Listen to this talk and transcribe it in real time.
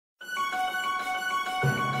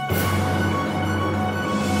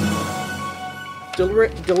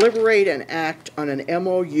Deliberate and act on an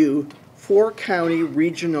MOU for county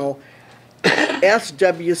regional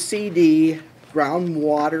SWCD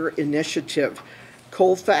groundwater initiative,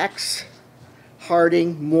 Colfax,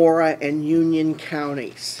 Harding, Mora, and Union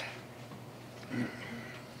counties.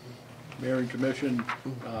 Mayor and Commission,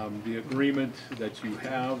 the agreement that you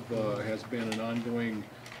have has been an ongoing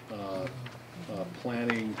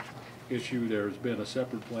planning issue. There's been a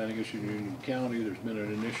separate planning issue in Union County. There's been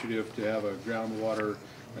an initiative to have a groundwater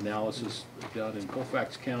analysis done in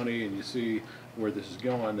Colfax County, and you see where this is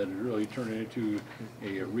going, that it really turned into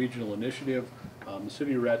a regional initiative. The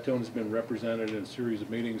City of Raton has been represented in a series of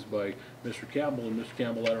meetings by Mr. Campbell, and Mr.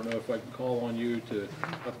 Campbell, I don't know if I can call on you to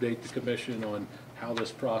update the Commission on how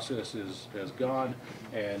this process has gone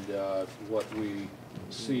and what we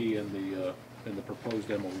see in the proposed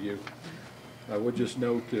MOU. I would just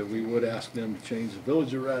note that we would ask them to change the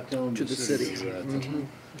Village of Raton to the City of Raton. Mm-hmm.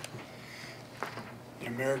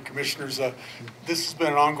 Mayor and Commissioners, this has been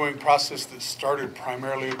an ongoing process that started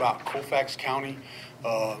primarily about Colfax County.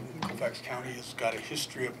 Colfax County has got a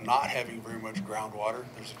history of not having very much groundwater.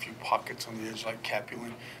 There's a few pockets on the edge like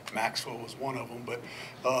Capulet. Maxwell was one of them, but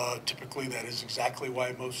typically that is exactly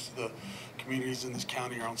why most of the communities in this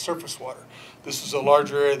county are on surface water. This is a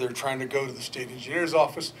larger area. They're trying to go to the state engineer's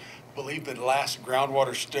office. I believe that the last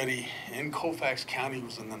groundwater study in Colfax County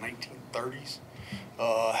was in the 1930s.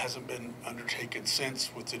 Hasn't been undertaken since.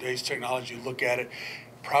 With today's technology, look at it,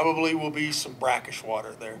 probably will be some brackish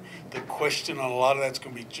water there. The question on a lot of that's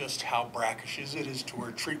going to be just how brackish is it, as to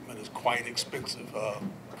where treatment is quite expensive.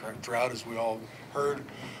 Current drought, as we all heard,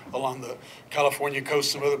 along the California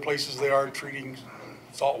coast, some other places they are treating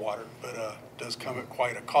salt water, but does come at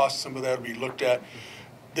quite a cost. Some of that will be looked at.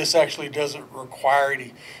 This actually doesn't require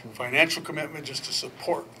any financial commitment, just to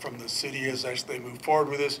support from the city as they move forward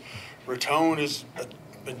with this. Raton has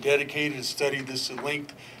been dedicated to study this at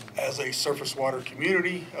length as a surface water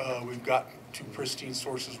community. We've got two pristine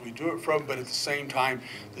sources we do it from, but at the same time,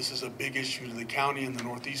 this is a big issue to the county in the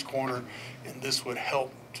northeast corner, and this would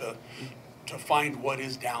help to find what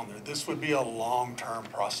is down there. This would be a long-term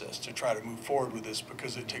process to try to move forward with this,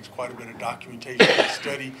 because it takes quite a bit of documentation and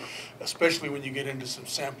study, especially when you get into some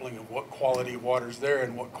sampling of what quality of water is there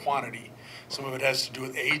and what quantity. Some of it has to do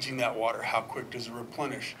with aging that water. How quick does it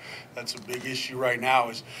replenish? That's a big issue right now,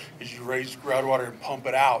 is as you raise groundwater and pump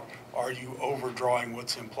it out, are you overdrawing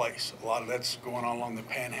what's in place? A lot of that's going on along the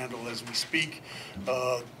panhandle as we speak.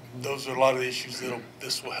 Those are a lot of the issues that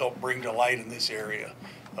this will help bring to light in this area.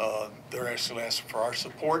 They're actually asking for our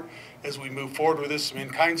support as we move forward with this. Some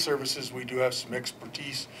in-kind services, we do have some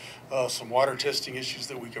expertise, some water testing issues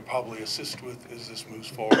that we could probably assist with as this moves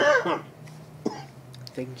forward.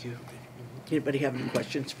 Thank you. Anybody have any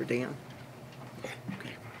questions for Dan?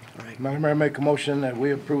 Okay, all right. Madam Mayor, I make a motion that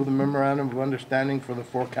we approve the memorandum of understanding for the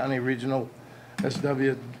Four County Regional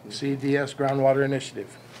SWCDS Groundwater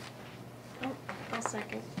Initiative. I'll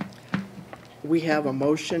second. We have a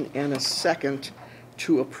motion and a second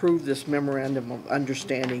to approve this memorandum of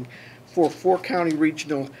understanding for Four County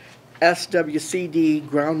Regional SWCD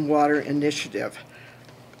Groundwater Initiative,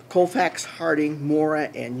 Colfax, Harding, Mora,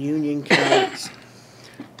 and Union counties.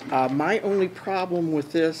 My only problem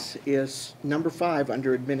with this is number 5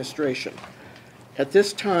 under administration. At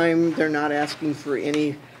this time, they're not asking for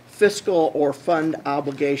any fiscal or fund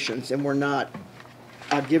obligations, and we're not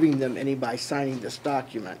giving them any by signing this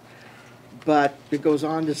document. But it goes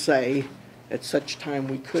on to say, at such time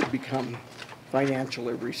we could become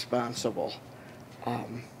financially responsible.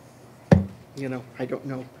 You know, I don't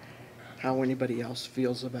know how anybody else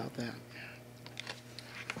feels about that.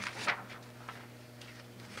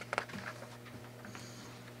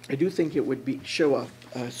 I do think it would show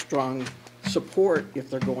a strong support if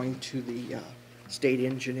they're going to the state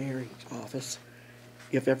engineering office,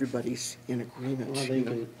 if everybody's in agreement.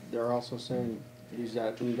 Well, they're also saying these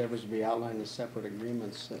endeavors to be outlined as separate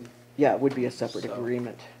agreements. And yeah, it would be a separate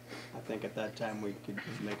agreement. I think at that time we could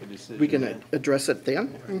make a decision. We can address it then?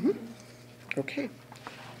 Mm-hmm. Okay.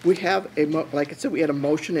 We have like I said, we had a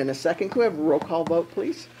motion and a second. Could we have a roll call vote,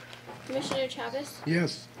 please? Commissioner Chavez?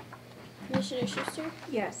 Yes. Commissioner Schuster?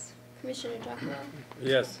 Yes. Commissioner Giacomo?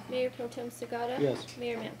 Yes. Mayor Pro Tem Sagata? Yes.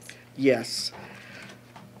 Mayor Mance? Yes.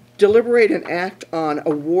 Deliberate and act on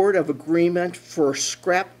award of agreement for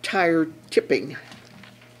scrap tire tipping.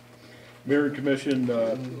 Mayor and Commission,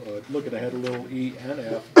 looking ahead a little, E and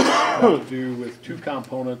F have to do with two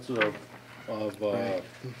components of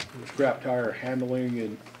scrap tire handling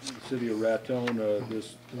in the city of Raton.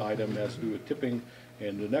 This item has to do with tipping,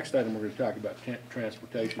 and the next item we're going to talk about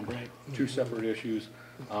transportation. Two separate issues.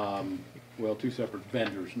 Well, two separate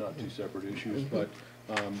vendors, not two separate issues, but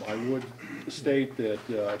I would state that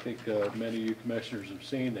I think many of you commissioners have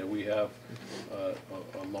seen that we have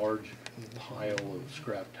a large pile of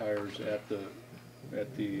scrap tires at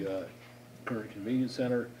the current convenience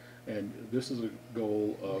center, and this is a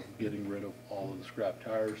goal of getting rid of all of the scrap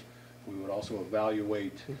tires. We would also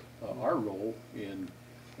evaluate our role in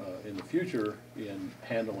the future in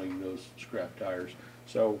handling those scrap tires.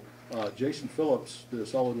 So Jason Phillips, the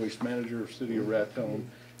solid waste manager of City of Raton,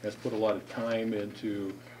 has put a lot of time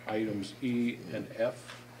into items E and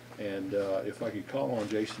F. And if I could call on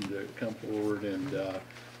Jason to come forward and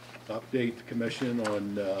update the commission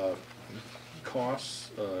on costs,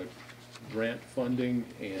 grant funding,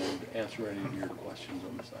 and answer any of your questions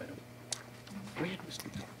on this item. Go ahead, Mr.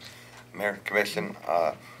 Mayor, Commission,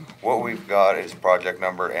 what we've got is project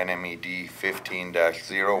number NMED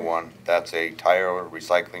 15-01. That's a tire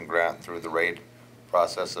recycling grant through the RAID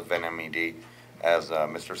process of NMED. As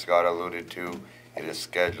Mr. Scott alluded to, it is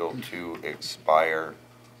scheduled to expire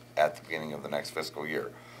at the beginning of the next fiscal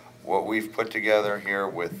year. What we've put together here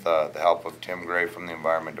with the help of Tim Gray from the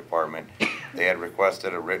Environment Department, they had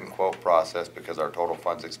requested a written quote process because our total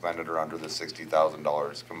funds expended are under the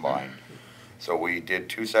 $60,000 combined. So we did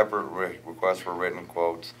two separate requests for written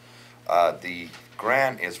quotes. The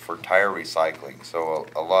grant is for tire recycling. So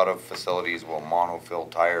a lot of facilities will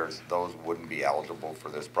monofill tires. Those wouldn't be eligible for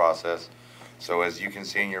this process. So as you can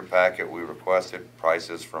see in your packet, we requested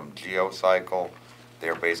prices from GeoCycle.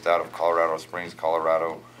 They're based out of Colorado Springs,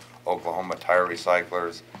 Colorado, Oklahoma Tire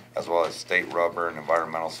Recyclers, as well as State Rubber and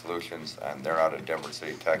Environmental Solutions, and they're out of Denver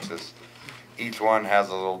City, Texas. Each one has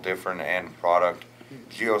a little different end product.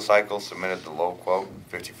 GeoCycle submitted the low quote,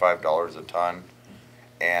 $55 a ton,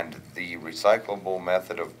 and the recyclable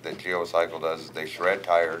method that GeoCycle does is they shred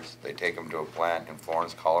tires, they take them to a plant in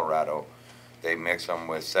Florence, Colorado, they mix them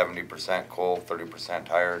with 70% coal, 30%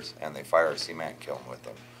 tires, and they fire a cement kiln with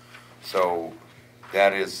them. So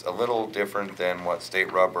that is a little different than what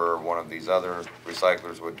State Rubber or one of these other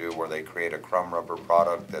recyclers would do, where they create a crumb rubber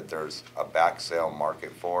product that there's a back sale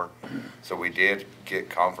market for. So we did get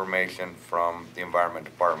confirmation from the Environment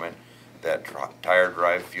Department that tire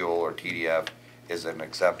drive fuel, or TDF, is an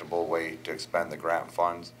acceptable way to expend the grant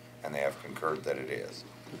funds, and they have concurred that it is.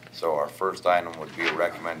 So our first item would be a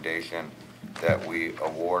recommendation that we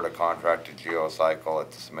award a contract to GeoCycle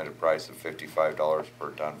at the submitted price of $55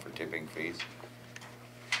 per ton for tipping fees.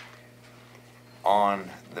 On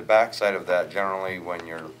the backside of that, generally when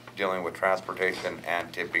you're dealing with transportation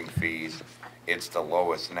and tipping fees, it's the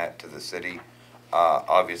lowest net to the city.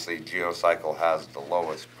 Obviously GeoCycle has the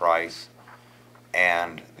lowest price,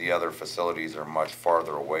 and the other facilities are much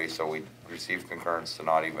farther away, so we received concurrence to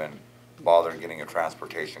not even bother getting a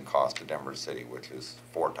transportation cost to Denver City, which is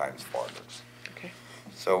 4 times farther. Okay.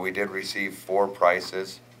 So we did receive 4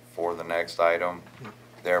 prices for the next item.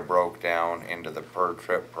 They're broke down into the per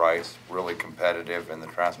trip price, really competitive, and the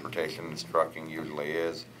transportation and trucking usually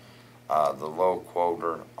is. The low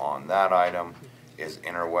quoter on that item is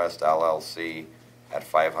Interwest LLC at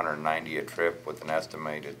 $590 a trip with an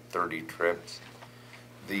estimated 30 trips.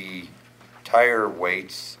 The tire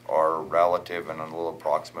weights are relative and a little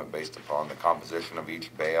approximate based upon the composition of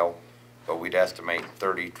each bale, but we'd estimate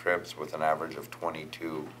 30 trips with an average of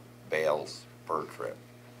 22 bales per trip,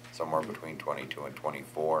 somewhere between 22 and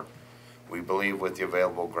 24. We believe with the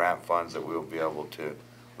available grant funds that we will be able to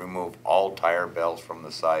remove all tire bales from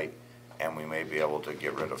the site, and we may be able to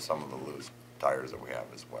get rid of some of the loose tires that we have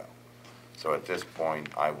as well. So at this point,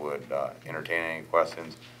 I would entertain any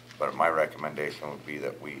questions, but my recommendation would be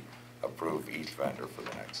that we approve each vendor for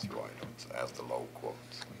the next 2 items as the low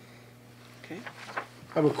quotes. Okay.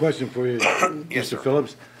 I have a question for you, Yes, sir. Mr.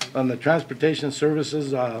 Phillips. On the transportation services,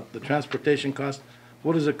 the transportation cost,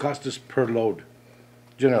 what does it cost us per load,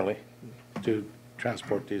 generally, to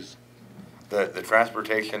transport these? The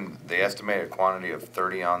transportation, the estimated quantity of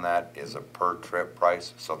 30 on that is a per trip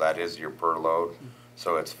price, so that is your per load.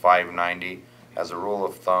 So it's $5.90. As a rule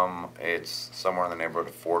of thumb, it's somewhere in the neighborhood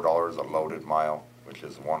of $4 a loaded mile, which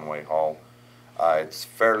is one-way haul. It's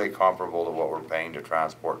fairly comparable to what we're paying to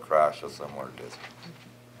transport trash a similar distance.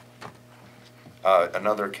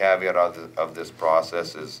 Another caveat of this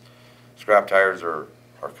process is scrap tires are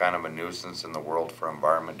kind of a nuisance in the world for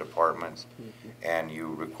environment departments, and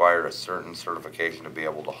you require a certain certification to be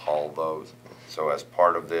able to haul those. So as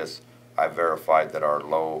part of this, I verified that our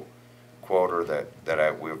low quoter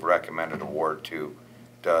that we've recommended award to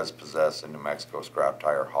does possess a New Mexico scrap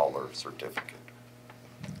tire hauler certificate.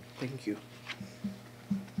 Thank you.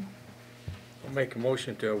 I'll make a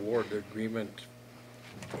motion to award the agreement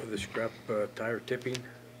for the scrap tire tipping.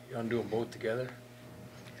 You want to do them both together?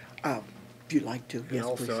 If you'd like to, And yes,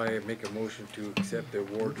 please. also I make a motion to accept the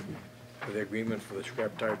award for the agreement for the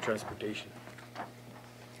scrap tire transportation.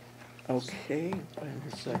 Okay.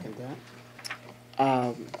 Second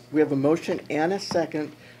that. We have a motion and a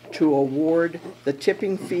second to award the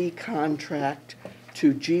tipping fee contract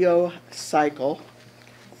to GeoCycle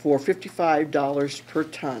for $55 per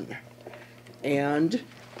ton. And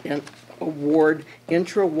award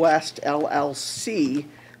Intra-West LLC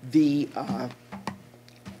the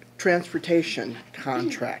transportation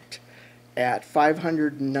contract at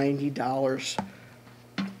 $590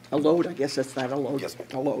 a load. I guess that's not a load. Yes.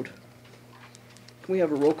 A load. Can we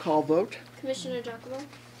have a roll call vote? Commissioner Giacomo,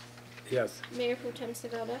 Yes. Mayor Pro Tem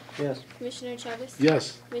Segata, Yes. Commissioner Chavez.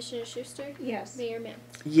 Yes. Commissioner Schuster, Yes. Mayor Mance.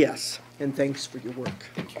 Yes, and thanks for your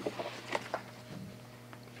work.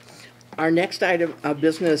 Our next item of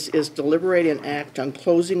business is deliberate and act on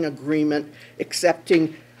closing agreement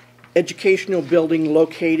accepting educational building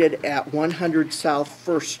located at 100 South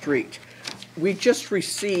First Street. We just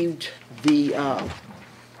received the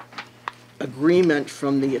agreement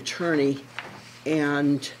from the attorney,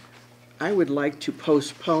 and I would like to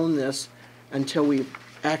postpone this until we've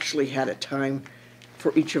actually had a time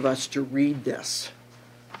for each of us to read this.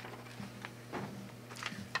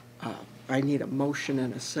 I need a motion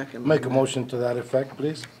and a second. Make a motion to that effect,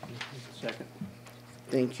 please. Second.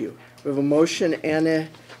 Thank you. We have a motion and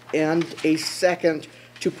a second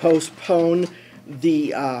to postpone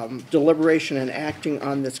the deliberation and acting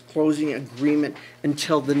on this closing agreement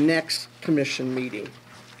until the next commission meeting.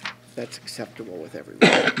 That's acceptable with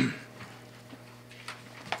everyone.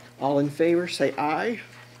 All in favor, say aye.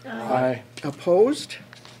 Aye. Opposed?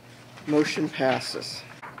 Motion passes.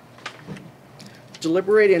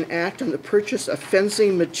 Deliberate and act on the purchase of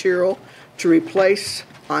fencing material to replace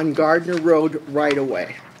on Gardner Road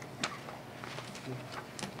right-of-way.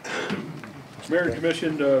 Mayor and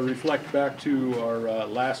Commission, to reflect back to our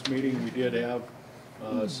last meeting, we did have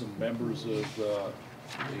some members of the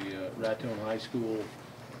Raton High School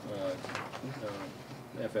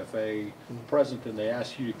FFA present, and they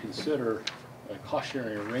asked you to consider a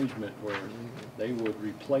cost-sharing arrangement where they would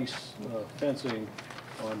replace fencing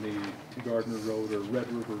on the Gardner Road or Red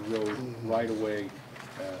River Road right-of-way.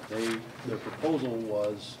 Their proposal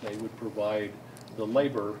was they would provide the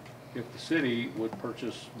labor if the city would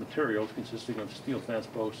purchase materials consisting of steel fence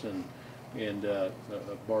posts and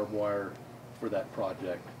barbed wire for that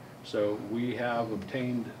project. So we have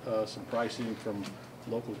obtained some pricing from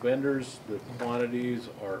local vendors. The quantities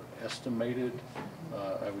are estimated.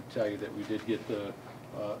 I would tell you that we did get a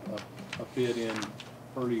bid in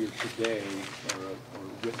earlier today, or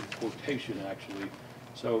a written quotation actually.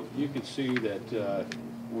 So you can see that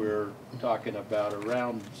we're talking about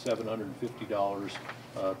around $750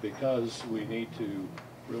 because we need to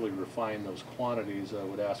really refine those quantities. I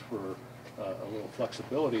would ask for a little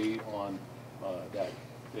flexibility on that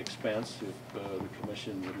expense if the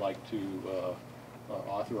commission would like to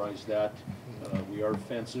authorize that. We are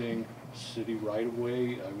fencing city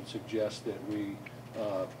right-of-way. I would suggest that we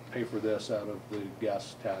pay for this out of the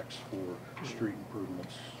gas tax for street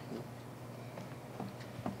improvements.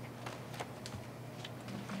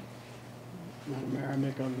 Madam Mayor, I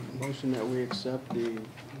make a motion that we accept the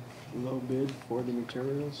low bid for the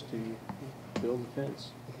materials to build the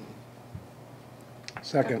fence.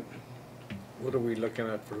 Second. What are we looking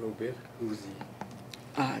at for low bid? Who's the?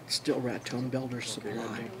 It's still Raton Builder Okay.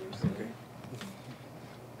 Supply. Okay.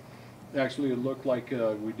 Actually, it looked like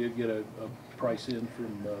we did get a price in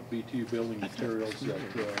from BTU Building Materials that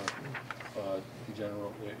in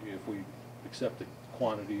general, if we accept the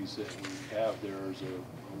quantities that we have, there's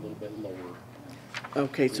a little bit lower.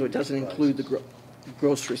 Okay, so it doesn't include the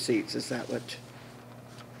gross receipts, is that what?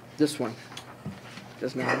 This one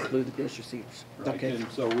does not include the gross receipts. Right, Okay,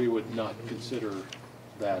 and so we would not consider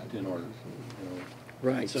that in our,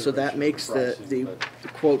 right, so that makes the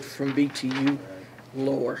quote from BTU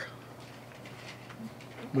lower.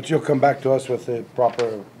 But you'll come back to us with the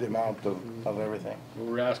amount of everything.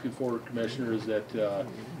 What we're asking for, Commissioners, that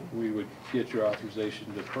we would get your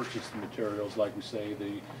authorization to purchase the materials. Like we say,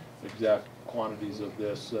 the exact quantities of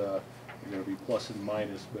this are going to be plus and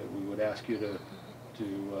minus, but we would ask you to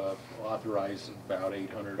authorize about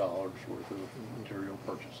 $800 worth of material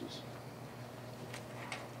purchases.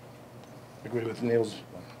 Agree with Neil's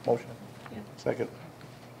motion? Yeah. Second.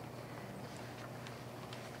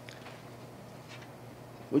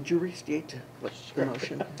 Would you restate the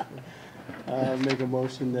motion? Make a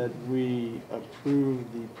motion that we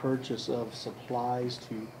approve the purchase of supplies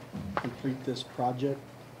to complete this project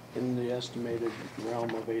in the estimated realm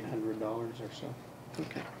of $800 or so.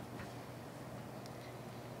 Okay.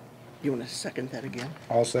 You want to second that again?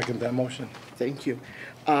 I'll second that motion. Thank you.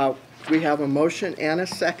 We have a motion and a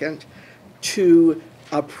second to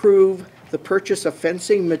approve the purchase of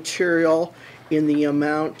fencing material in the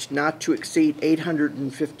amount not to exceed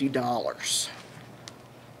 $850.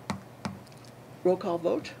 Roll call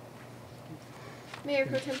vote? Mayor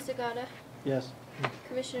Pro Tem Sagata, Yes.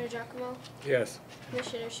 Commissioner Giacomo, Yes.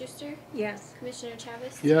 Commissioner Schuster, Yes. Commissioner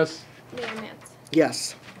Chavez. Yes. Mayor Mance.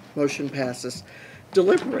 Yes, motion passes.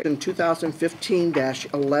 Deliberation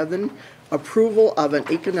 2015-11, approval of an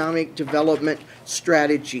economic development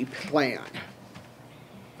strategy plan.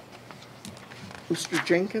 Mr.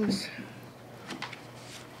 Jenkins?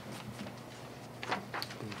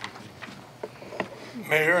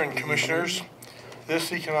 Mayor and Commissioners,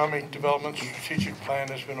 this Economic Development Strategic Plan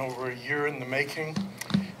has been over a year in the making.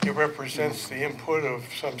 It represents the input of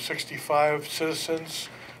some 65 citizens,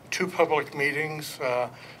 2 public meetings,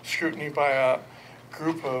 scrutiny by a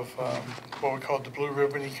group of what we call the Blue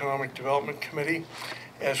Ribbon Economic Development Committee,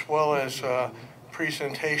 as well as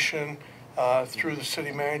presentation through the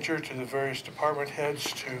city manager to the various department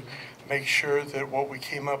heads to make sure that what we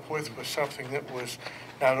came up with was something that was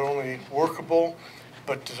not only workable,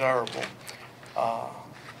 but desirable.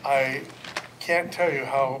 I can't tell you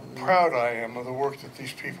how proud I am of the work that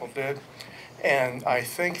these people did, and I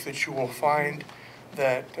think that you will find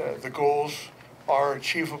that the goals are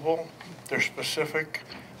achievable, they're specific.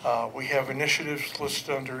 We have initiatives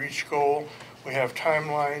listed under each goal, we have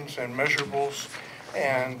timelines and measurables,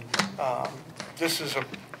 and this is a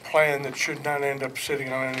plan that should not end up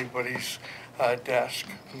sitting on anybody's desk.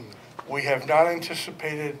 We have not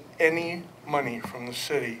anticipated any money from the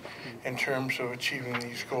city in terms of achieving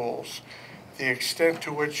these goals. The extent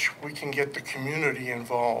to which we can get the community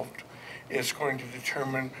involved is going to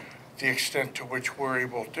determine the extent to which we're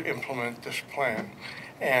able to implement this plan.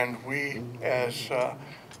 And we, as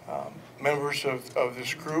members of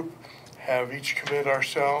this group, have each committed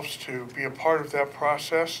ourselves to be a part of that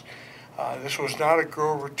process. This was not a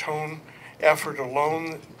Grow Raton effort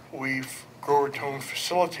alone. Grow Raton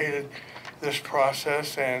facilitated this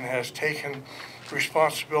process and has taken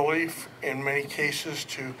responsibility in many cases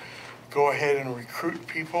to go ahead and recruit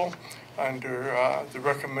people under the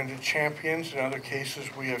recommended champions. In other cases,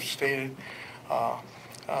 we have stated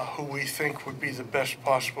who we think would be the best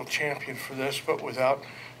possible champion for this, but without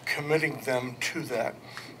committing them to that.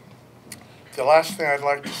 The last thing I'd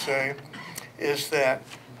like to say is that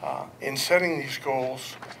in setting these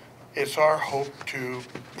goals, it's our hope to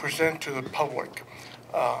present to the public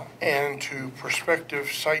and to prospective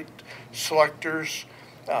site selectors,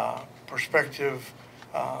 prospective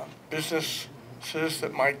businesses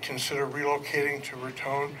that might consider relocating to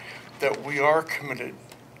Raton, that we are committed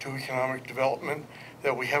to economic development,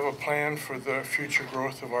 that we have a plan for the future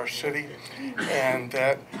growth of our city, and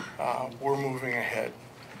that we're moving ahead.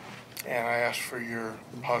 And I ask for your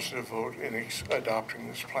positive vote in adopting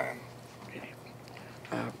this plan.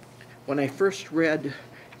 When I first read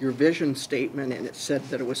your vision statement and it said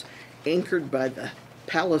that it was anchored by the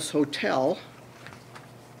Palace Hotel,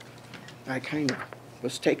 I kind of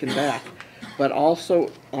was taken back. But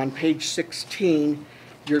also on page 16,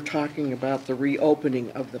 you're talking about the reopening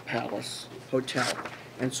of the Palace Hotel.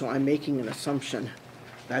 And so I'm making an assumption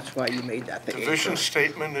that's why you made that the The vision anchor.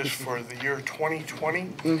 statement is for the year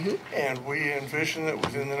 2020, and we envision that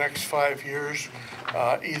within the next 5 years,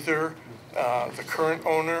 either the current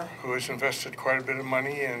owner, who has invested quite a bit of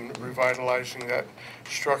money in revitalizing that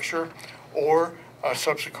structure, or a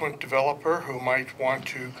subsequent developer who might want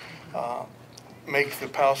to make the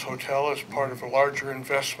Palace Hotel as part of a larger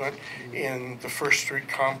investment in the First Street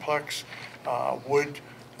complex, would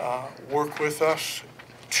work with us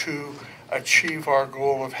to achieve our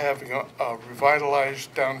goal of having a revitalized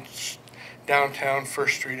downtown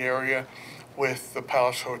First Street area with the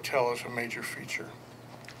Palace Hotel as a major feature.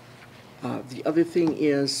 The other thing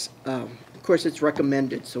is, of course, it's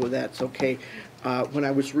recommended, so that's okay. When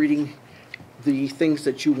I was reading the things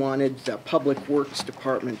that you wanted the Public Works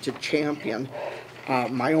Department to champion,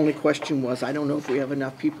 my only question was, I don't know if we have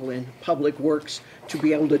enough people in Public Works to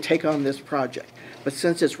be able to take on this project. But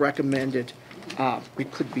since it's recommended,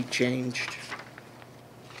 it could be changed.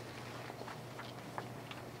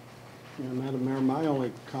 Yeah, Madam Mayor, my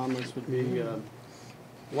only comments would be,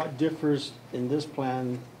 what differs in this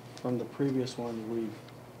plan from the previous one we've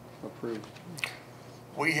approved?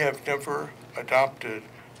 We have never adopted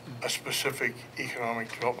a specific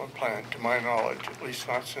economic development plan, to my knowledge, at least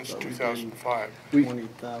not since 2005.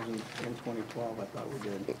 20,000 in 2012, I thought we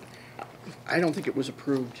did. I don't think it was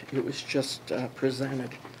approved. It was just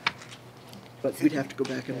presented. But we'd have to go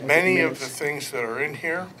back and look at Many of minutes. the things that are in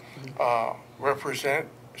here represent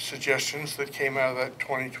suggestions that came out of that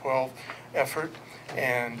 2012 effort.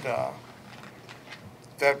 And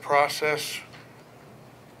that process,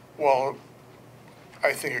 while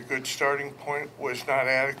I think a good starting point, was not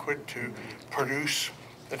adequate to produce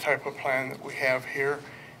the type of plan that we have here.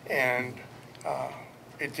 And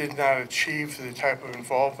it did not achieve the type of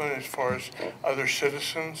involvement as far as other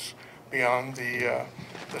citizens beyond the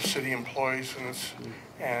city employees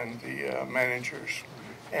and the managers.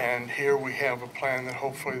 And here we have a plan that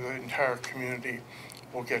hopefully the entire community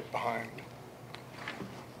will get behind.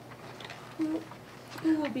 Who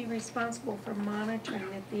will be responsible for monitoring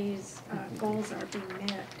that these goals are being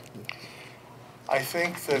met? I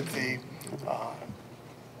think that the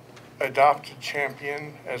adopted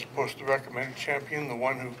champion, as opposed to the recommended champion, the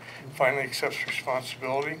one who finally accepts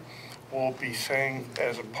responsibility, will be saying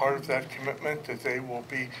as a part of that commitment that they will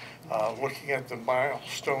be looking at the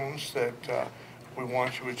milestones that we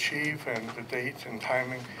want to achieve and the date and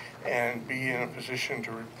timing, and be in a position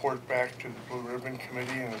to report back to the Blue Ribbon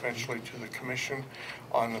Committee and eventually to the Commission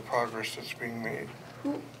on the progress that's being made.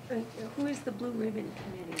 Who is the Blue Ribbon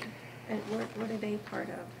Committee, and what are they part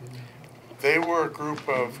of? They were a group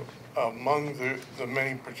of, among the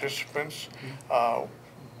many participants,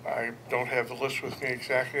 I don't have the list with me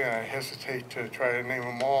exactly, and I hesitate to try to name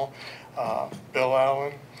them all. Bill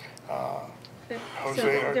Allen,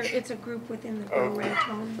 Jose Arch. It's a group within the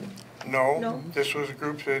Raton? No, this was a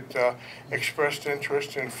group that expressed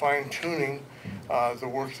interest in fine-tuning the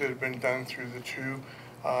work that had been done through the two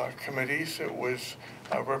committees. It was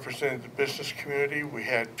represented the business community. We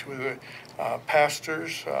had two of the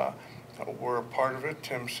pastors were a part of it,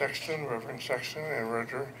 Tim Sexton, Reverend Sexton, and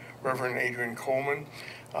Reverend Adrian Coleman.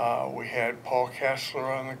 We had Paul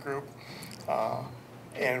Kassler on the group,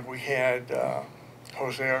 and we had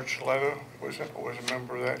Jose Archuleta was a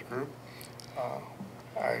member of that group.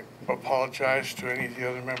 I apologize to any of the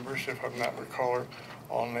other members if I'm not recalling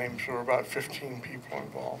all names. There were about 15 people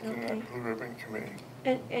involved in that Blue Ribbon Committee.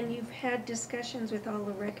 And you've had discussions with all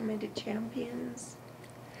the recommended champions?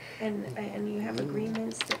 And you have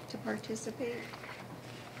agreements to participate?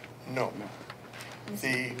 No.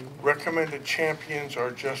 The recommended champions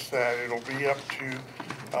are just that. It'll be up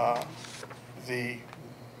to the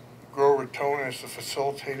Grow Raton as the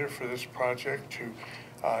facilitator for this project to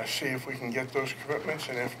see if we can get those commitments,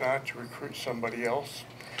 and if not, to recruit somebody else.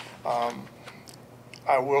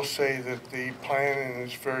 I will say that the plan in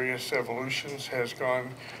its various evolutions has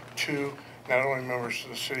gone to not only members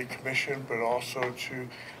of the City Commission, but also to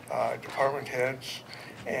department heads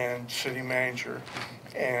and city manager.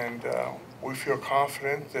 And we feel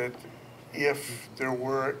confident that if there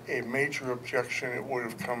were a major objection, it would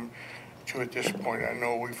have come to at this point. I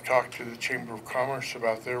know we've talked to the Chamber of Commerce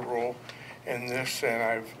about their role in this, and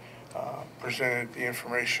I've presented the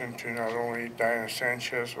information to not only Diana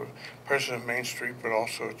Sanchez, President of Main Street, but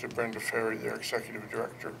also to Brenda Ferry, their Executive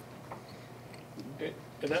Director.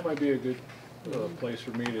 And that might be a good place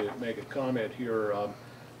for me to make a comment here.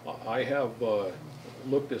 I have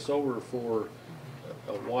looked this over for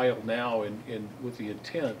a while now, with the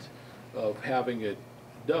intent of having it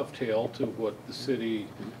dovetail to what the city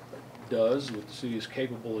does, what the city is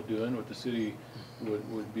capable of doing, what the city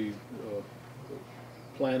would be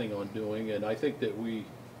planning on doing. And I think that we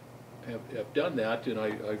have done that, and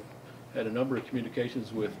I've had a number of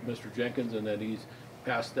communications with Mr. Jenkins, and then he's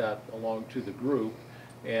passed that along to the group.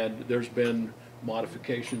 And there's been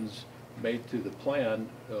modifications made to the plan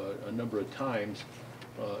a number of times.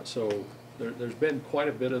 So there's been quite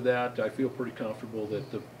a bit of that. I feel pretty comfortable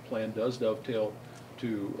that the plan does dovetail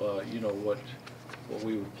to you know, what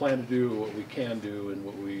we would plan to do, what we can do, and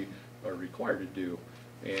what we are required to do.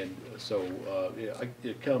 And so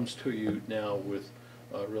it comes to you now with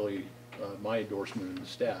really my endorsement and the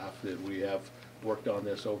staff that we have worked on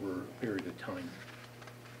this over a period of time.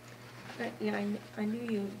 Yeah, I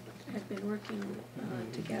knew you had been working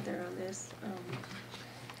together on this,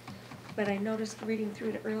 but I noticed reading through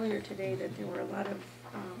it earlier today that there were a lot of,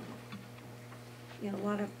 a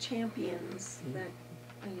lot of champions that,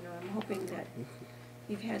 I'm hoping that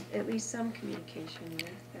you've had at least some communication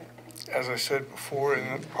with that. As I said before,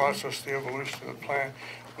 in the process, the evolution of the plan,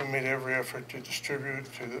 we made every effort to distribute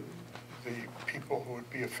it to the people who would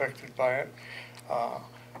be affected by it.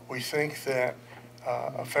 We think that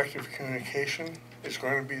effective communication is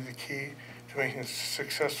going to be the key to making it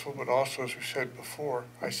successful, but also, as I said before,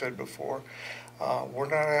 we're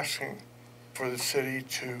not asking for the city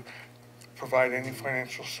to provide any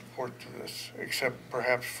financial support to this, except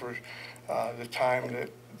perhaps for the time that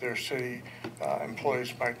their city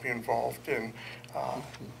employees might be involved in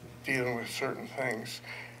dealing with certain things.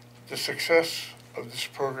 The success of this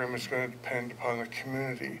program is going to depend upon the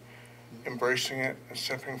community embracing it and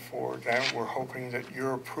stepping forward. And we're hoping that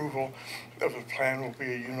your approval of the plan will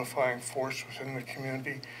be a unifying force within the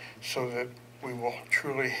community so that we will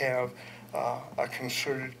truly have a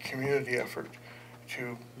concerted community effort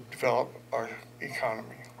to develop our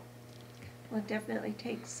economy. Well, it definitely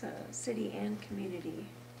takes city and community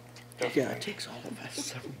Yeah, it takes all of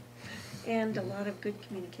us. and a lot of good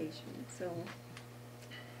communication, so.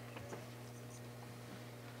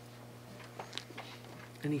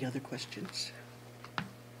 Any other questions?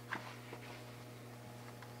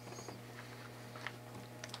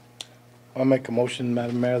 I'll make a motion,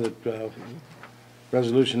 Madam Mayor, that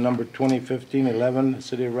resolution number 2015-11, the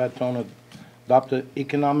City of Raton adopt an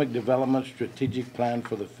economic development strategic plan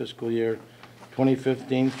for the fiscal year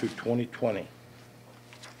 2015 through 2020.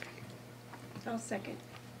 I'll second.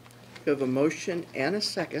 We have a motion and a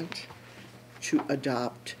second to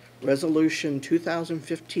adopt Resolution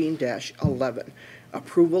 2015-11,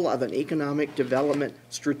 approval of an economic development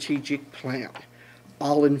strategic plan.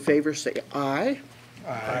 All in favor say aye.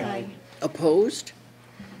 Aye. Opposed?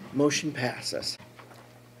 Motion passes.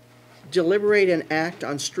 Deliberate and act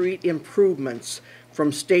on street improvements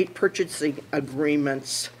from state purchasing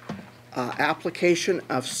agreements, application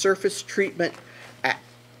of surface treatment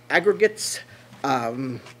aggregates,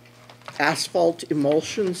 asphalt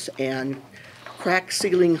emulsions, and crack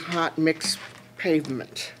sealing hot mix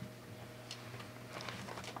pavement.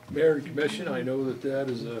 Mayor and Commission, I know that that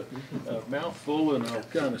is a mouthful, and I'll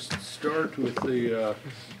kind of start with the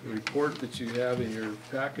report that you have in your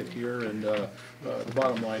packet here. And the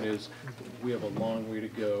bottom line is, we have a long way to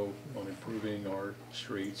go on improving our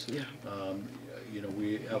streets. Yeah. You know,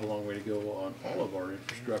 we have a long way to go on all of our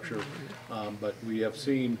infrastructure, but we have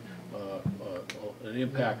seen an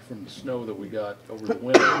impact from the snow that we got over the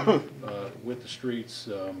winter with the streets.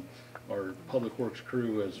 Our public works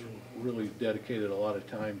crew has really dedicated a lot of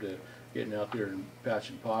time to getting out there and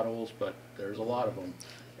patching potholes, but there's a lot of them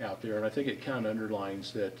out there, and I think it kind of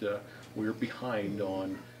underlines that we're behind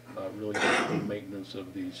on really the maintenance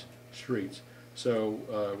of these streets. So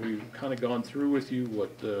we've kind of gone through with you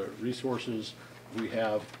what resources we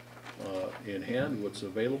have in hand, what's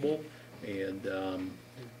available, and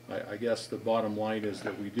I guess the bottom line is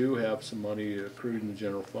that we do have some money accrued in the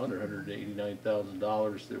general fund, or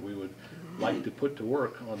 $189,000 that we would like to put to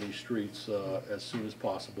work on these streets as soon as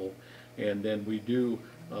possible. And then we do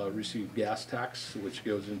receive gas tax, which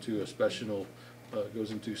goes into a special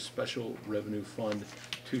revenue fund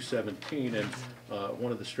 217. And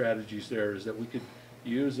one of the strategies there is that we could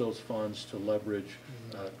use those funds to leverage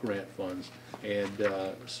grant funds. And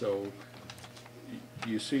so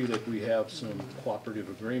you see that we have some cooperative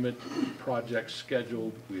agreement projects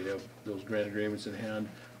scheduled. We have those grant agreements in hand,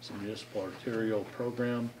 some municipal arterial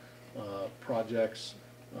program projects,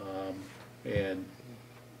 and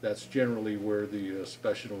that's generally where the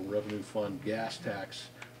special revenue fund gas tax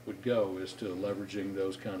would go, is to leveraging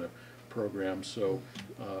those kind of programs. So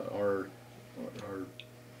our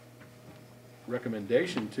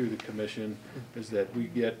recommendation to the commission is that we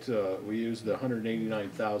use the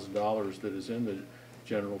 $189,000 that is in the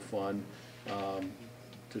general fund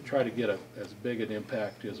to try to get as big an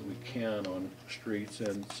impact as we can on streets.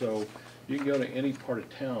 And so you can go to any part of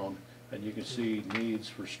town and you can see needs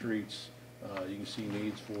for streets, you can see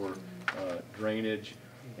needs for drainage,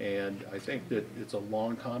 and I think that it's a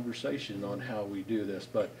long conversation on how we do this,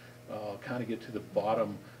 but I'll kind of get to the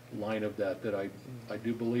bottom line of that I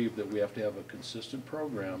do believe that we have to have a consistent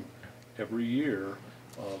program every year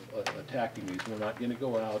of attacking these. We're not going to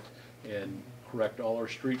go out and correct all our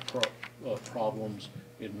street problems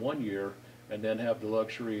in one year and then have the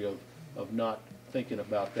luxury of not thinking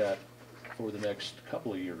about that for the next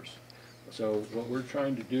couple of years. So what we're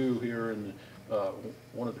trying to do here, and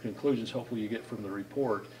one of the conclusions hopefully you get from the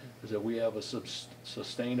report, is that we have a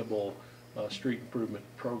sustainable street improvement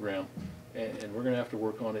program, and we're going to have to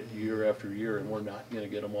work on it year after year, and we're not going to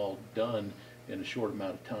get them all done in a short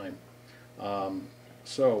amount of time.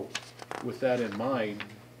 So with that in mind,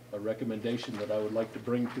 a recommendation that I would like to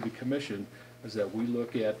bring to the commission is that we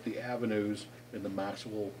look at the avenues in the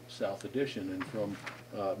Maxwell South Addition. And from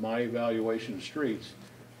my evaluation of streets,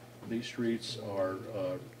 these streets are,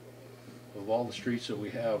 of all the streets that we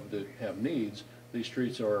have that have needs, these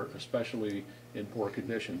streets are especially in poor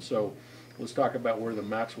condition. So let's talk about where the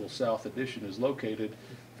Maxwell South Addition is located.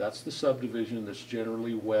 That's the subdivision that's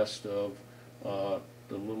generally west of the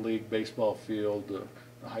Little League baseball field, the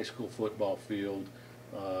high school football field,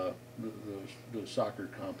 the soccer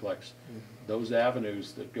complex. Those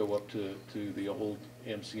avenues that go up to the old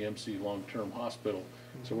MCMC long-term hospital.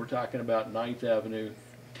 So we're talking about 9th Avenue,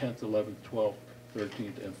 10th, 11th, 12th,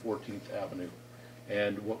 13th and 14th Avenue.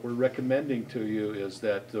 And what we're recommending to you is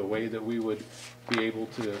that the way that we would be able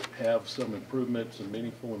to have some improvement, some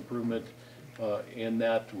meaningful improvement in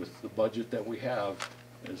that with the budget that we have,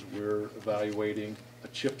 is we're evaluating a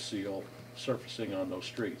chip seal surfacing on those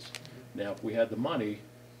streets. Now, if we had the money,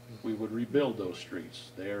 we would rebuild those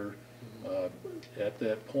streets. They're at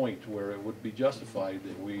that point where it would be justified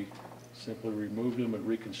that we simply removed them and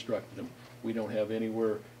reconstructed them. We don't have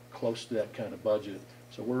anywhere close to that kind of budget.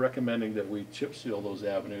 So we're recommending that we chip seal those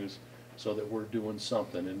avenues so that we're doing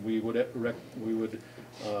something. And we would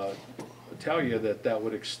tell you that that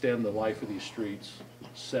would extend the life of these streets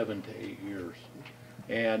 7 to 8 years.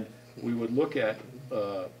 And we would look at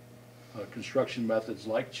construction methods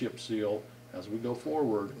like chip seal as we go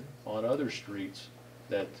forward on other streets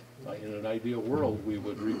that in an ideal world we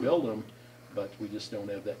would rebuild them, but we just don't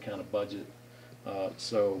have that kind of budget.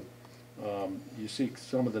 You see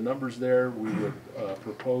some of the numbers there. We would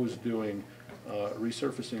propose doing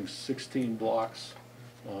resurfacing 16 blocks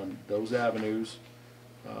on those avenues,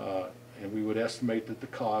 and we would estimate that the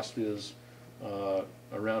cost is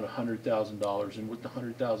around $100,000, and with the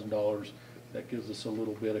 $100,000 that gives us a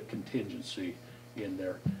little bit of contingency in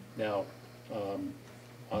there. Now on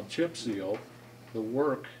chip seal, the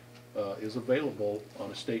work is available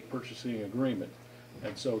on a state purchasing agreement,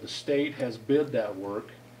 and so the state has bid that work,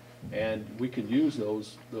 and we can use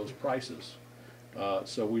those prices.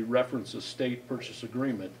 So we reference a state purchase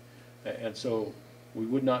agreement, and so we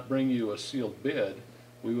would not bring you a sealed bid.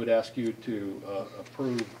 We would ask you to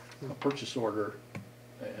approve a purchase order,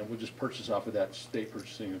 and we'll just purchase off of that state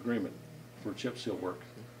purchasing agreement for chip seal work.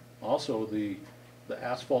 Also, the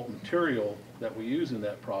asphalt material that we use in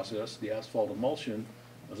that process, the asphalt emulsion,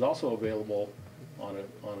 is also available on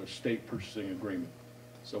a state purchasing agreement.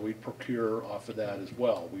 So we'd procure off of that as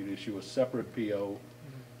well. We'd issue a separate PO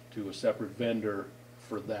to a separate vendor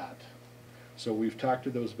for that. So we've talked to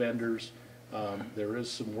those vendors. There is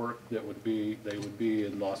some work that they would be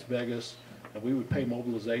in Las Vegas, and we would pay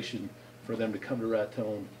mobilization for them to come to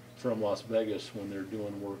Raton from Las Vegas when they're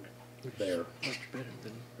doing work there. Much better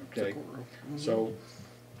than Okay, Socorro. so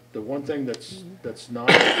the one thing that's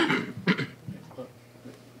not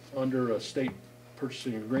under a state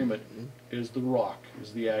purchasing agreement is the rock,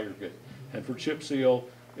 is the aggregate. And for chip seal,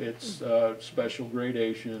 it's special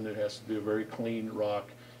gradation. It has to be a very clean rock,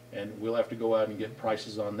 and we'll have to go out and get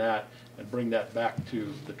prices on that and bring that back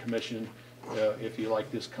to the commission if you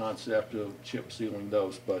like this concept of chip sealing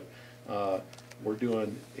those. But we're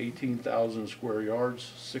doing 18,000 square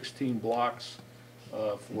yards, 16 blocks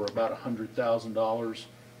for about $100,000.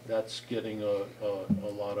 That's getting a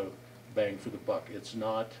lot of bang for the buck. It's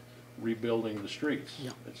not rebuilding the streets.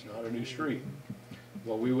 Yeah. It's not a new street.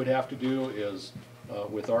 What we would have to do is,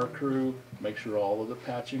 with our crew, make sure all of the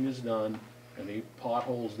patching is done. Any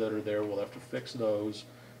potholes that are there, we'll have to fix those.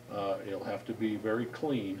 It'll have to be very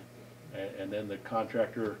clean, and then the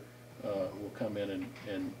contractor will come in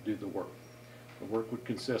and do the work. The work would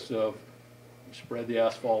consist of spread the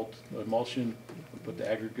asphalt emulsion, put the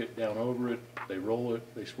aggregate down over it, they roll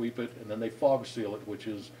it, they sweep it, and then they fog seal it, which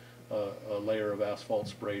is a layer of asphalt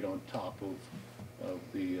sprayed on top of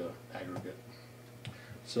the aggregate.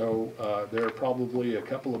 So there are probably a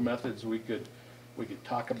couple of methods we could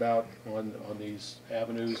talk about on these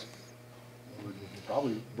avenues. We'd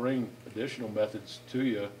probably bring additional methods to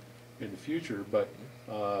you in the future, but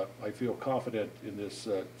I feel confident in this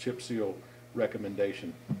chip seal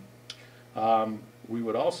recommendation. We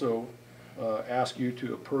would also ask you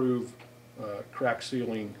to approve crack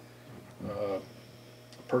sealing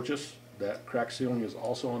purchase. That crack sealing is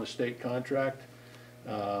also on a state contract.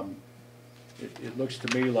 It looks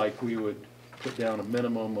to me like we would put down a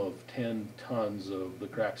minimum of 10 tons of the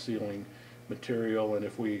crack sealing material, and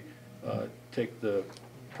if we take the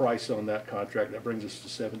price on that contract, that brings us to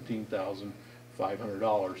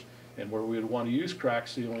 $17,500. And where we would want to use crack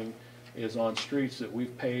sealing is on streets that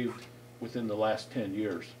we've paved within the last 10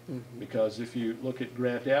 years. Because if you look at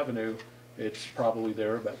Grant Avenue, it's probably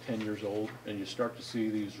there about 10 years old, and you start to see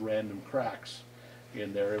these random cracks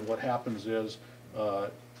in there. And what happens is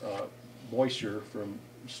moisture from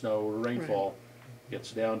snow or rainfall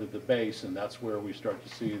gets down to the base, and that's where we start to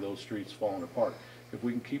see those streets falling apart. If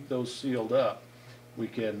we can keep those sealed up, we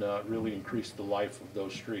can really increase the life of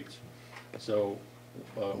those streets. So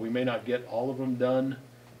we may not get all of them done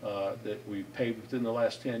that we've paved within the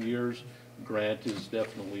last 10 years. Grant is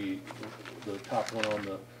definitely the top one on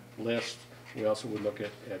the list. We also would look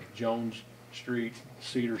at Jones Street,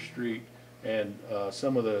 Cedar Street, and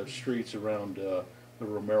some of the streets around the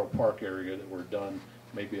Romero Park area that were done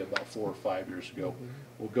maybe about 4 or 5 years ago.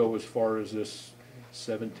 We'll go as far as this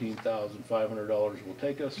 $17,500 will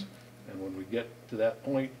take us, and when we get to that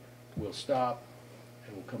point, we'll stop,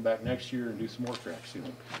 and we'll come back next year and do some more crack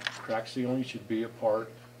sealing. Crack sealing should be a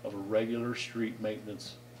part of a regular street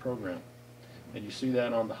maintenance program. And you see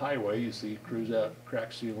that on the highway, you see crews out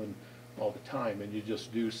crack sealing all the time, and you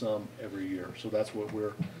just do some every year. So that's what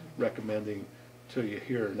we're recommending to you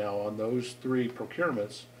here. Now, on those three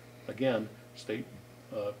procurements, again, state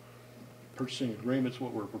purchasing agreements,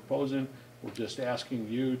 what we're proposing, we're just asking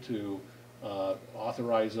you to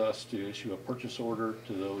authorize us to issue a purchase order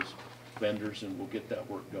to those vendors, and we'll get that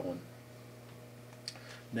work going.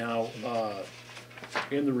 Now,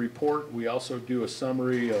 in the report, we also do a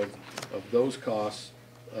summary of those costs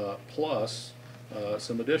plus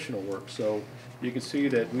some additional work. So you can see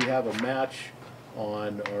that we have a match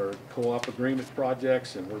on our co-op agreement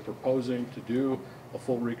projects, and we're proposing to do a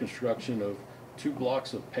full reconstruction of 2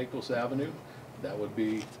 blocks of Pecos Avenue. That would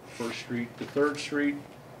be 1st Street to 3rd Street,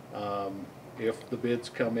 if the bids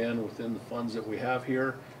come in within the funds that we have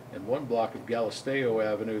here, and 1 block of Galisteo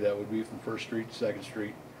Avenue, that would be from 1st Street to 2nd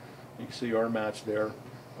Street. You can see our match there.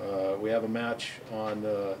 We have a match on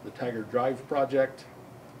the Tiger Drive project,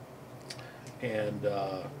 and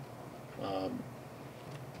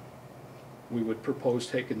we would propose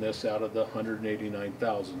taking this out of the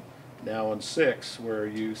 $189,000. Now on 6, where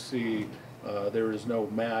you see there is no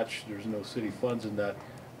match, there's no city funds in that,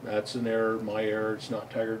 that's an error, my error. It's not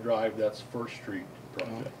Tiger Drive, that's 1st Street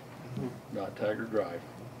project, not Tiger Drive.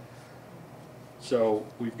 So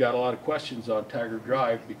we've got a lot of questions on Tiger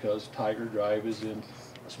Drive because Tiger Drive is in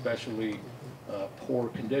especially poor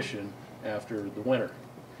condition after the winter.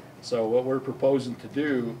 So what we're proposing to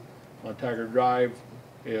do on Tiger Drive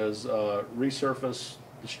is resurface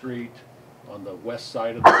the street on the west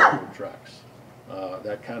side of the railroad tracks.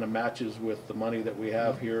 That kind of matches with the money that we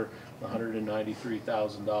have here,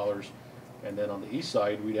 $193,000. And then on the east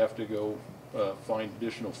side, we'd have to go find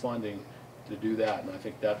additional funding to do that. And I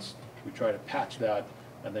think that's, we try to patch that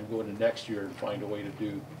and then go into next year and find a way to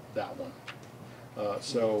do that one.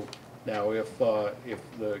 So now if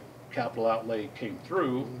the capital outlay came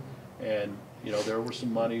through and there were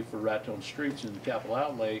some money for Raton streets in the capital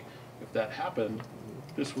outlay, if that happened,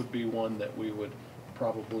 this would be one that we would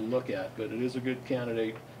probably look at, but it is a good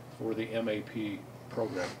candidate for the MAP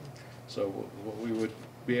program. So what we would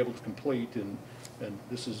be able to complete, and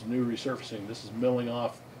this is new resurfacing, this is milling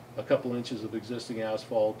off a couple inches of existing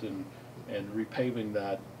asphalt and repaving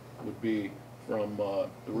that would be from the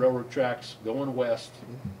railroad tracks going west,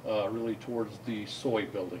 really towards the soy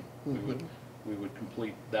building. We would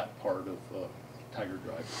complete that part of Tiger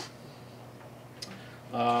Drive.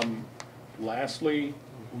 Lastly,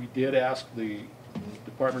 we did ask the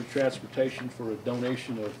Department of Transportation for a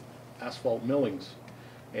donation of asphalt millings,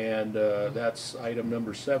 and that's item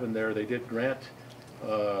number 7 there. They did grant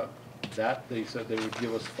that. They said they would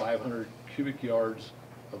give us 500 cubic yards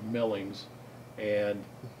of millings, and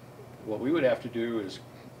what we would have to do is,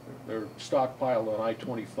 they're stockpiled on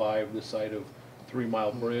I-25 this side of 3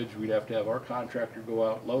 Mile Bridge. We'd have to have our contractor go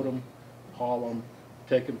out, load them, haul them,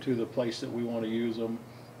 take them to the place that we want to use them,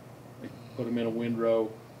 put them in a windrow.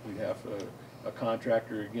 We'd have a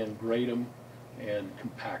contractor again grade them and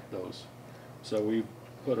compact those. So we've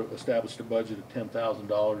established a budget of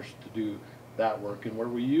 $10,000 to do that work, and where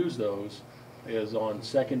we use those is on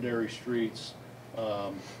secondary streets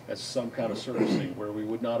as some kind of surfacing where we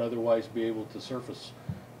would not otherwise be able to surface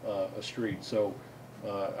a street. So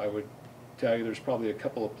I would tell you there's probably a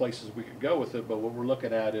couple of places we could go with it, but what we're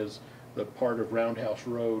looking at is the part of Roundhouse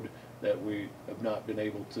Road that we have not been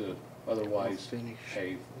able to otherwise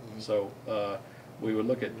pave. So we would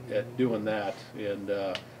look at doing that, and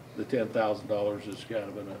the $10,000 is kind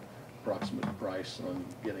of an approximate price on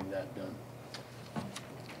getting that done.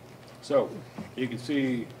 So you can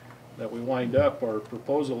see that we wind up, our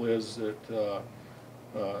proposal is that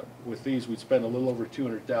with these we'd spend a little over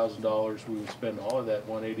 $200,000. We would spend all of that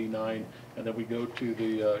 $189,000, and then we go to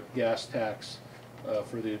the gas tax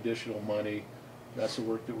for the additional money. That's the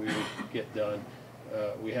work that we would get done.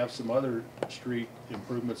 We have some other street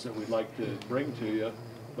improvements that we'd like to bring to you,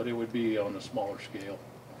 but it would be on a smaller scale.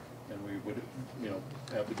 And we would,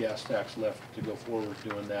 have the gas tax left to go forward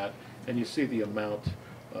doing that. And you see the amount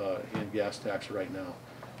in gas tax right now.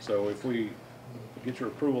 So if we get your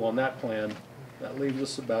approval on that plan, that leaves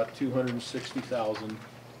us about $260,000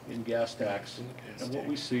 in gas tax. And what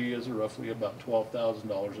we see is roughly about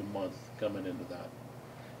 $12,000 a month coming into that.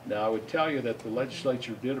 Now, I would tell you that the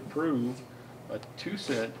legislature did approve a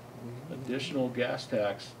 2-cent additional gas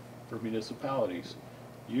tax for municipalities.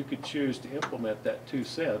 You could choose to implement that 2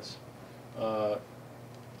 cents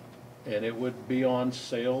and it would be on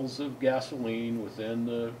sales of gasoline within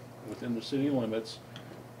the city limits.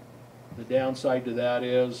 The downside to that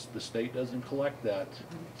is the state doesn't collect that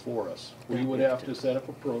for us. We would have to set up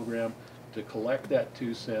a program to collect that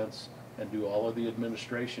 2 cents and do all of the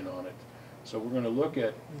administration on it. So we're gonna look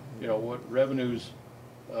at, you know, what revenues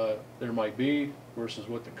there might be versus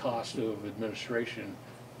what the cost of administration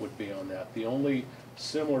would be on that. The only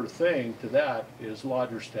similar thing to that is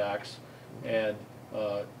lodger's tax, and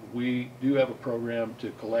we do have a program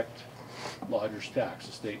to collect lodger's tax.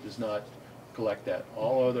 The state does not collect that.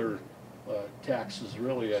 All other taxes,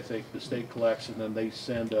 really, I think the state collects, and then they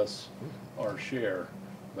send us our share.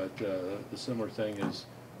 But the similar thing is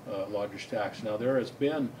lodger's tax. Now, there has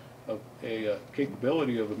been a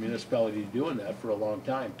capability of a municipality doing that for a long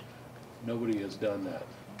time. Nobody has done that.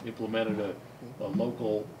 Implemented a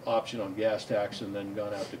local option on gas tax and then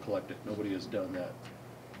gone out to collect it. Nobody has done that.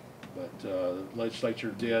 But the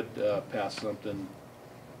legislature did pass something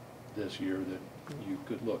this year that you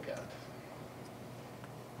could look at.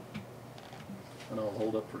 And I'll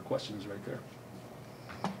hold up for questions right there.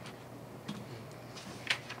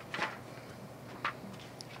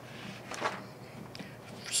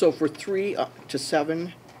 So for 3 to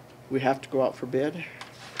 7, we have to go out for bid.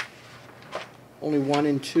 Only 1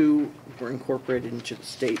 and 2 were incorporated into the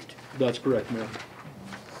state. That's correct, Mayor.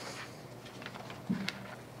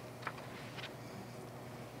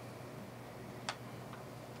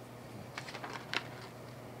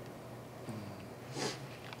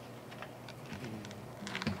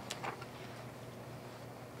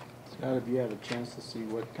 Scott, have you had a chance to see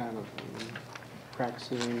what kind of crack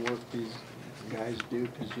sealing work these guys do?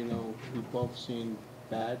 Because, you know, we've both seen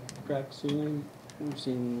bad crack sealing, we've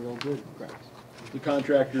seen real good cracks. The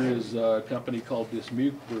contractor is a company called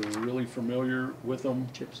Dismuke. We're really familiar with them.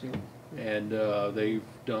 Chip seal. And they've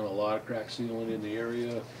done a lot of crack sealing in the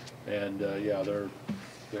area, and yeah, they're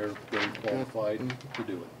very qualified to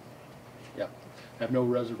do it. Yeah, have no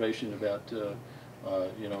reservation about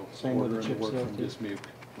you know, Same with the ordering the chip work seal from too?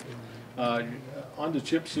 Dismuke. On the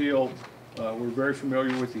chip seal, we're very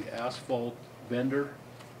familiar with the asphalt vendor.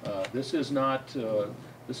 This is not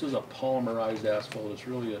this is a polymerized asphalt. It's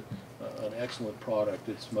really an excellent product.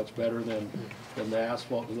 It's much better than the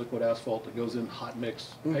asphalt, the liquid asphalt that goes in hot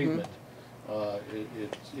mix pavement.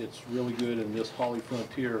 It's really good, and this Holly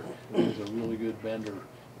Frontier is a really good vendor.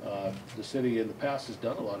 The city in the past has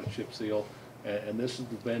done a lot of chip seal, and this is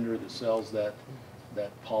the vendor that sells that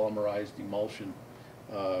polymerized emulsion.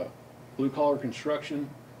 Blue collar construction,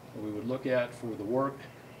 we would look at for the work.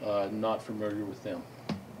 Not familiar with them.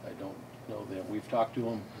 I don't know them. We've talked to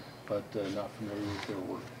them, but not familiar with their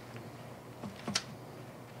work.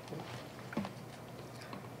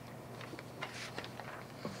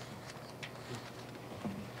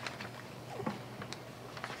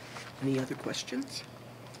 Any other questions?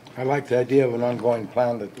 I like the idea of an ongoing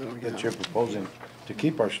plan that you're proposing to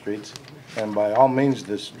keep our streets. And by all means,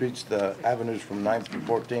 the streets, the avenues from 9th to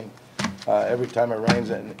 14th, every time it rains,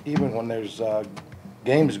 and even when there's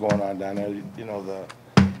games going on down there, you know,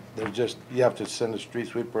 they're just, you have to send a street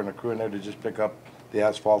sweeper and a crew in there to just pick up the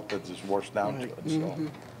asphalt that is washed down to it, so.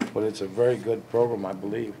 But it's a very good program, I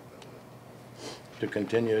believe, to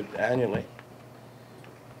continue it annually.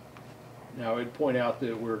 Now, I'd point out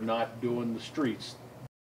that we're not doing the streets,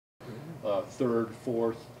 3rd,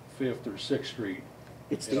 4th, 5th, or 6th Street.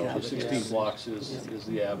 It's You the know, the avenues. 16 blocks is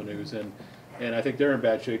the avenues, and I think they're in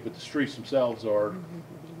bad shape, but the streets themselves are,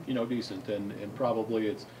 you know, decent, and probably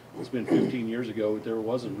it's been 15 years ago, there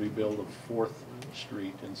was a rebuild of 4th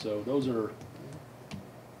Street, and so those are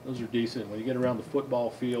decent. When you get around the football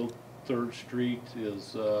field, 3rd Street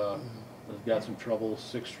has got some trouble,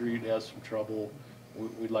 6th Street has some trouble.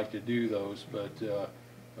 We'd like to do those, but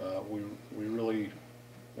we really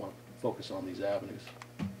want to focus on these avenues.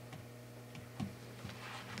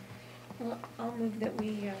 Well, I'll move that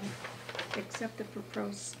we accept the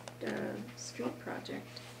proposed street project.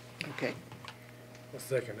 Okay. I'll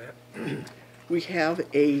second that. We have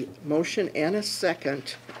a motion and a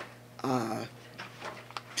second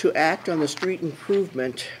to act on the street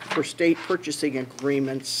improvement for state purchasing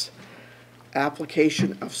agreements,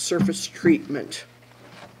 application of surface treatment.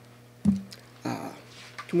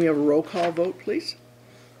 Can we have a roll call vote, please?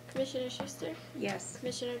 Commissioner Schuster, Yes.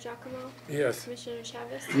 Commissioner Giacomo, Yes. Commissioner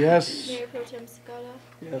Chavez. Yes. Mayor Pro Tem Secola,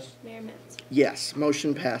 Yes. Mayor Metz. Yes,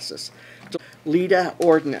 motion passes. LIDA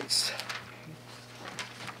ordinance.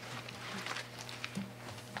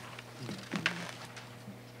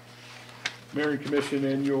 Mayor and Commission,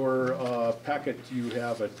 in your packet, you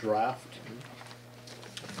have a draft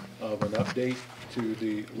of an update to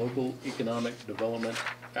the Local Economic Development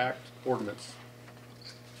Act ordinance.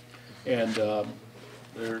 And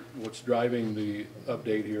what's driving the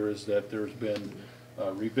update here is that there's been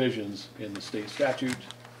revisions in the state statute.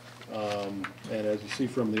 And as you see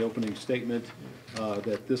from the opening statement,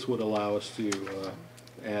 that this would allow us to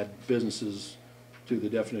add businesses to the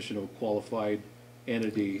definition of qualified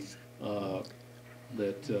entity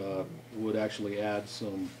that would actually add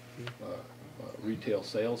some retail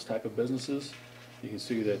sales type of businesses. You can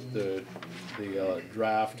see that the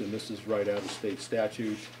draft, and this is right out of state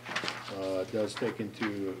statute, does take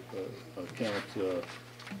into account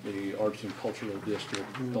the arts and cultural district,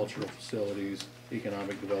 cultural facilities,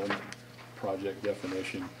 economic development project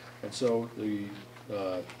definition. And so the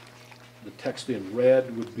text in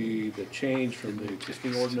red would be the change from the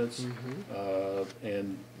existing ordinance.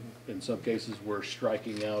 And in some cases, we're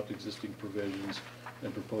striking out existing provisions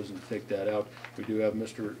and proposing to take that out. We do have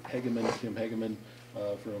Mr. Hageman, Tim Hageman,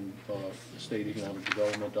 from State Economic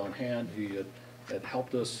Development on hand. He had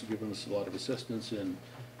helped us, given us a lot of assistance in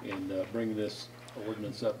bringing this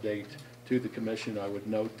ordinance update to the commission. I would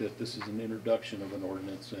note that this is an introduction of an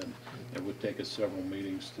ordinance, and it would take us several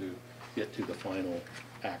meetings to get to the final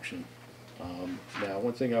action. Now,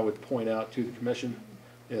 one thing I would point out to the commission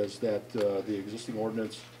is that the existing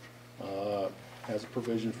ordinance has a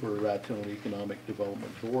provision for a Raton Economic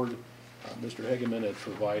Development Board. Mr. Hageman had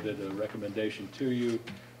provided a recommendation to you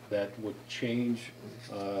that would change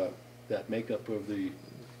that makeup of the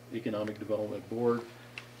Economic Development Board.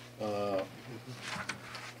 The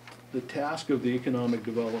task of the Economic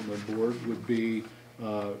Development Board would be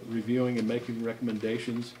reviewing and making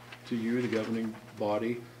recommendations to you, the governing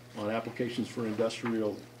body, on applications for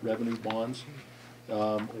industrial revenue bonds,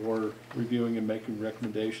 or reviewing and making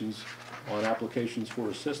recommendations on applications for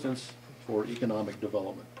assistance for economic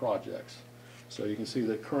development projects. So you can see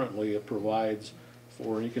that currently it provides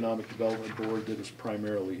for an economic development board that is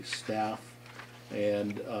primarily staff.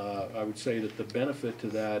 And I would say that the benefit to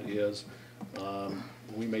that is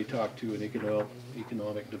we may talk to an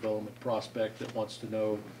economic development prospect that wants to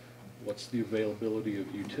know what's the availability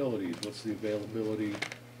of utilities, what's the availability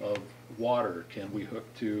of water, can we hook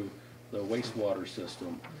to the wastewater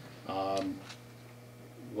system,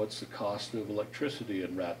 what's the cost of electricity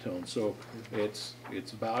in Raton. So it's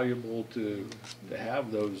valuable to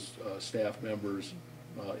have those staff members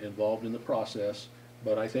involved in the process,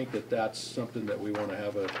 but I think that that's something that we want to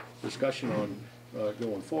have a discussion on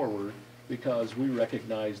going forward, because we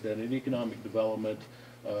recognize that in economic development,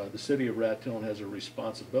 the city of Raton has a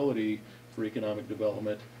responsibility for economic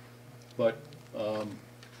development, but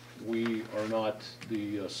we are not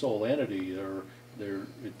the sole entity.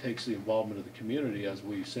 It takes the involvement of the community, as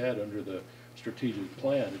we said, under the strategic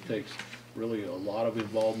plan. It takes really a lot of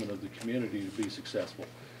involvement of the community to be successful.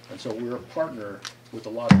 And so we're a partner with a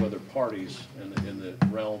lot of other parties in the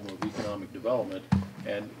realm of economic development.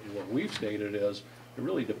 And what we've stated is it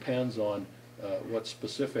really depends on what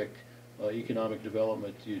specific economic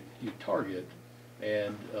development you target,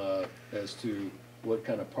 and as to what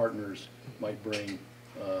kind of partners might bring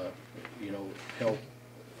help,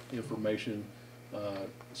 information.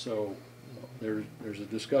 So there's a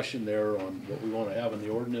discussion there on what we want to have in the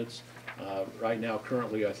ordinance. Right now,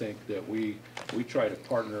 currently, I think that we try to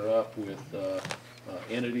partner up with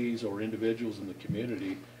entities or individuals in the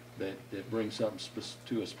community that bring something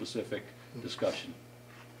to a specific discussion.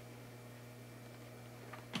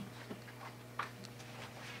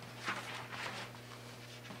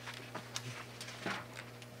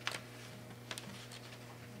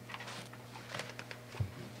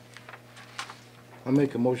 I'll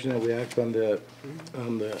make a motion that we act on the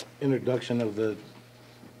introduction of the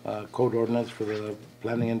code ordinance for the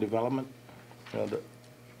planning and development, on the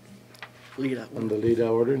LIDA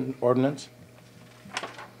ordinance.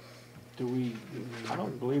 I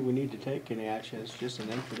don't believe we need to take any action, it's just an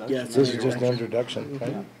introduction. Yeah, it's This is just an introduction,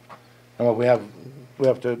 right? Yeah. We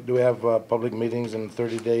have to, do we have public meetings in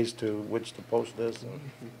 30 days to which to post this?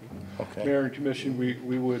 Okay. Mayor and Commission,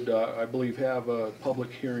 we would, I believe, have a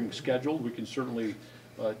public hearing scheduled. We can certainly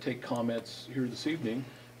take comments here this evening.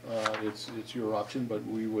 It's your option, but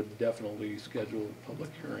we would definitely schedule a public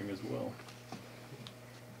hearing as well.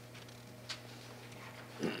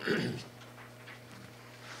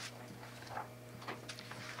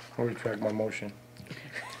 I'll retract my motion.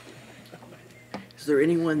 Is there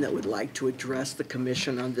anyone that would like to address the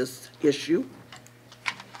commission on this issue?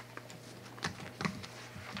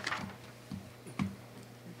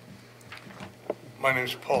 My name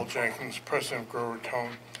is Paul Jenkins, President of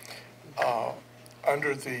Raton.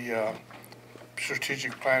 Under the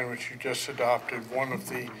strategic plan which you just adopted, one of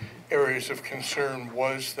the areas of concern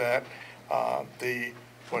was that the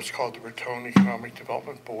what's called the Raton Economic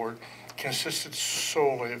Development Board, consisted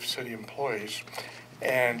solely of city employees.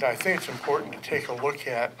 And I think it's important to take a look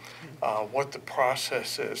at what the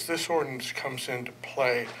process is. This ordinance comes into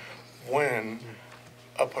play when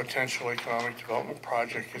a potential economic development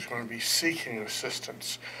project is going to be seeking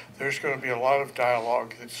assistance. There's going to be a lot of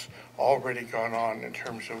dialogue that's already gone on in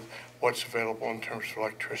terms of what's available in terms of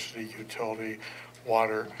electricity, utility,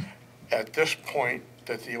 water. At this point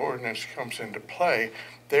that the ordinance comes into play,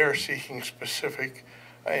 they are seeking specific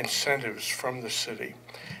incentives from the city.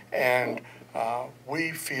 And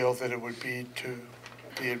we feel that it would be to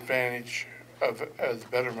the advantage of the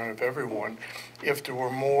betterment of everyone if there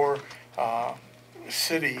were more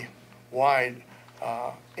city-wide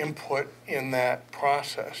input in that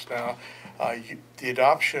process. Now, the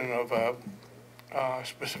adoption of a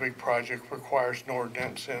specific project requires an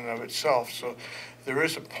ordinance in and of itself, so there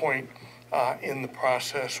is a point in the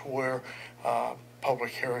process where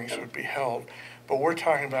public hearings would be held. But we're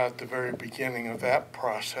talking about the very beginning of that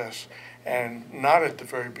process and not at the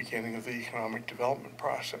very beginning of the economic development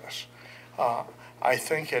process. I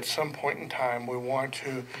think at some point in time we want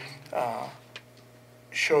to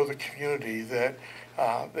show the community that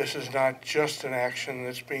this is not just an action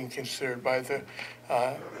that's being considered by the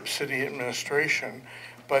city administration,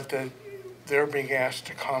 but that they're being asked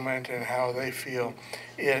to comment on how they feel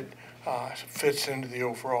it fits into the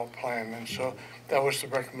overall plan. And so that was the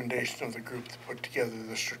recommendation of the group that put together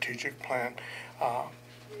the strategic plan.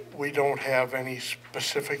 We don't have any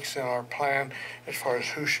specifics in our plan as far as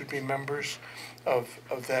who should be members of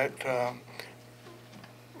that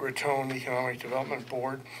Raton Economic Development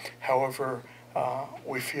Board. However,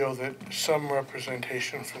 we feel that some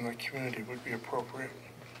representation from the community would be appropriate.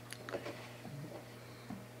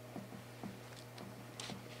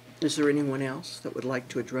 Is there anyone else that would like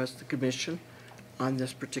to address the commission on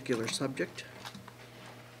this particular subject?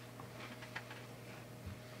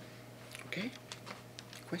 Okay.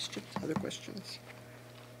 Questions? Other questions?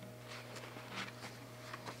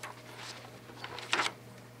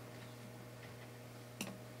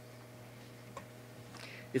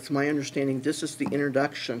 It's my understanding this is the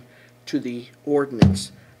introduction to the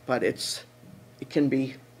ordinance, but it can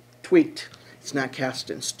be tweaked. It's not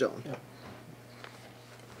cast in stone. Yep.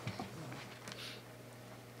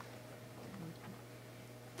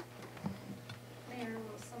 Mayor,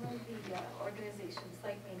 will some of the organizations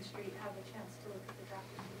like Main Street have a chance to look at the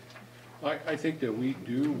document? I think that we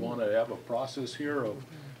do want to have a process here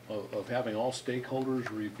of having all stakeholders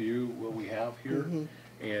review what we have here.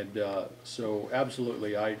 And so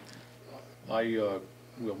absolutely, I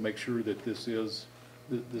will make sure that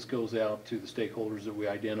this goes out to the stakeholders that we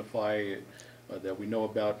identify, that we know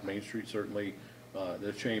about. Main Street certainly,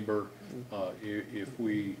 the chamber.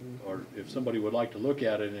 If somebody would like to look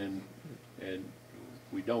at it and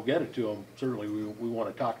we don't get it to them, certainly we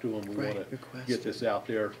want to talk to them. We want to get this out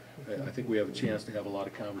there. I think we have a chance to have a lot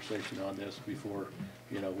of conversation on this before,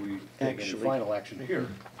 we take any final action here.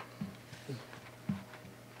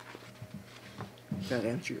 Does that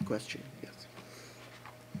answer your question? Yes.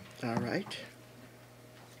 All right.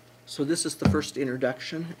 So this is the first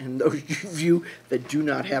introduction, and those of you that do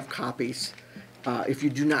not have copies, if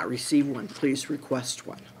you do not receive one, please request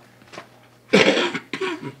one.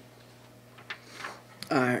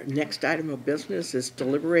 Our next item of business is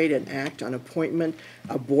deliberate and act on appointment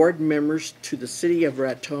of board members to the City of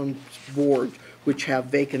Raton Board, which have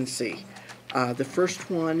vacancy. The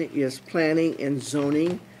first one is planning and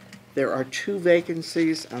zoning. There are 2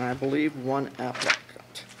 vacancies, and I believe 1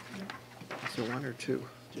 applicant. Is there 1 or 2?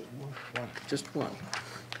 Just one.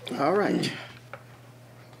 All right.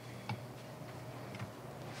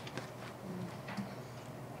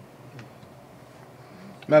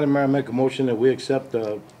 Madam Mayor, I make a motion that we accept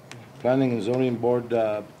the Planning and Zoning Board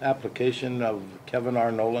application of Kevin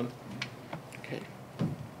R. Nolan. Okay.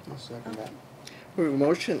 I'll second that. We have a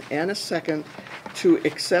motion and a second to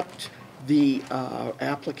accept the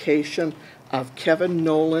application of Kevin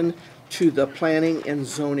Nolan to the Planning and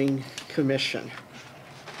Zoning Commission.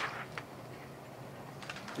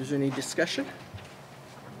 Is there any discussion?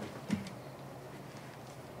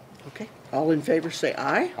 Okay, all in favor say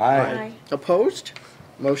aye. Aye. Opposed?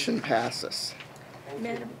 Motion passes.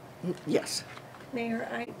 Madam Yes. Mayor,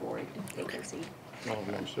 I board vacancy. Oh,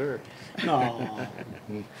 no, sir. No.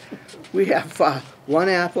 We have 1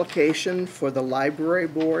 application for the library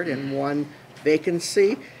board and 1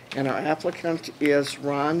 vacancy, and our applicant is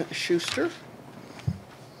Ron Schuster.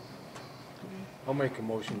 I'll make a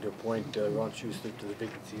motion to appoint Ron Schuster to the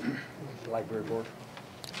vacancy library board.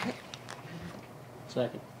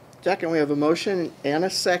 Second. Second, we have a motion and a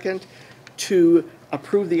second to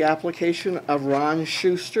approve the application of Ron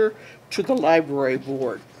Schuster to the library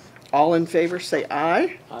board. All in favor, say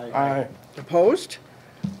aye. Aye. Opposed?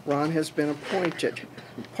 Ron has been appointed.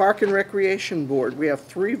 Park and Recreation Board, we have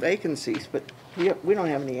 3 vacancies, but we don't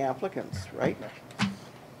have any applicants, right?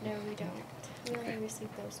 No, we don't. We only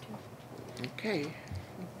received those 2. Okay.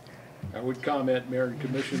 I would comment, Mayor and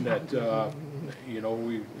Commission, that, you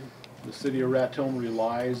know, the city of Raton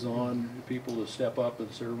relies on people to step up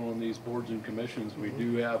and serve on these boards and commissions. We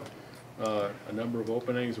do have a number of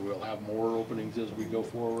openings. We'll have more openings as we go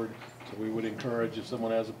forward. So we would encourage, if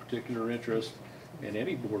someone has a particular interest in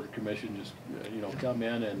any board or commission, just, you know, come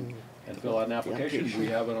in and fill out an application. We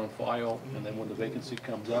have it on file, and then when the vacancy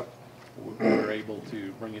comes up, we're able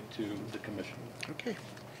to bring it to the commission. Okay.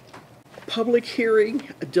 Public hearing,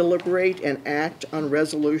 deliberate, and act on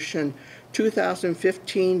resolution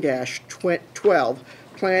 2015-12,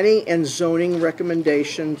 planning and zoning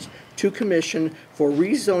recommendations to commission for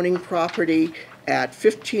rezoning property at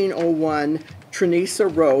 1501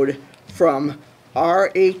 Trenisa Road from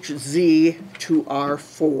RHZ to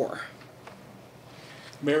R4.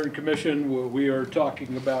 Mayor and Commission, what we are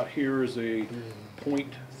talking about here is a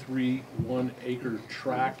 .31 acre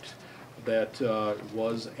tract that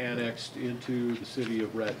was annexed into the city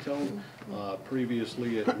of Raton.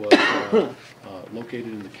 Previously, it was located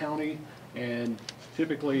in the county, and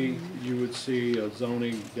typically you would see a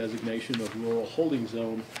zoning designation of rural holding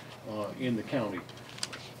zone in the county.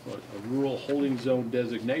 But a rural holding zone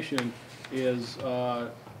designation is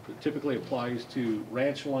typically applies to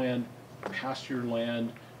ranch land, pasture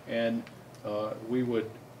land, and we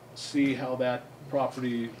would see how that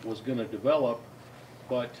property was going to develop.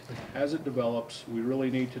 But as it develops, we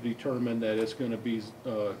really need to determine that it's going to be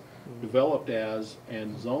developed as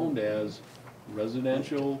and zoned as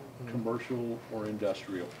residential, commercial, or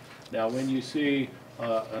industrial. Now, when you see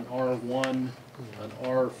an R1, an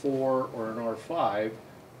R4, or an R5,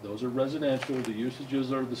 those are residential. The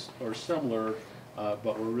usages are similar,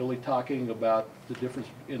 but we're really talking about the difference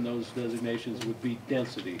in those designations would be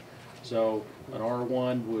density. So an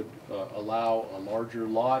R1 would allow a larger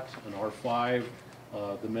lot. An R5,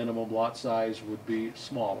 the minimum lot size would be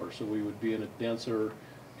smaller, so we would be in a denser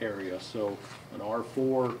area. So an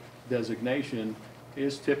R4 designation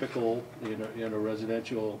is typical in a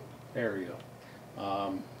residential area.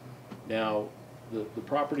 Now, the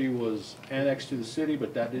property was annexed to the city,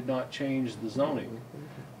 but that did not change the zoning.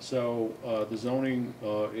 So the zoning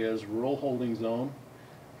is rural holding zone,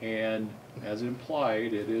 and as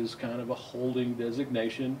implied, it is kind of a holding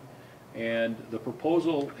designation. And the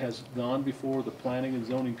proposal has gone before the Planning and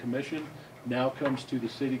Zoning Commission, now comes to the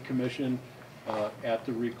City Commission at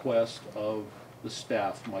the request of the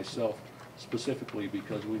staff, myself specifically,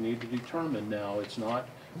 because we need to determine now it's not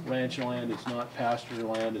ranch land, it's not pasture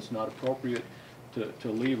land, it's not appropriate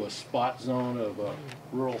to leave a spot zone of a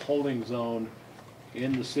rural holding zone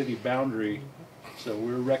in the city boundary. So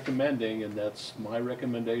we're recommending, and that's my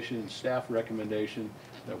recommendation and staff recommendation,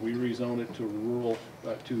 that we rezone it to rural,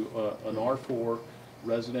 to an R4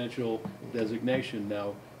 residential designation.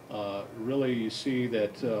 Now, really you see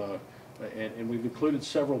that, and we've included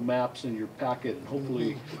several maps in your packet, and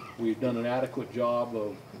hopefully we've done an adequate job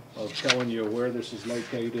of telling you where this is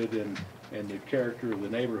located and the character of the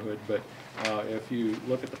neighborhood. But if you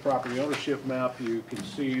look at the property ownership map, you can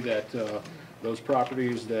see that those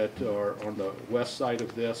properties that are on the west side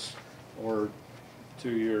of this, or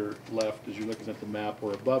to your left as you're looking at the map,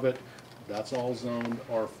 or above it, that's all zoned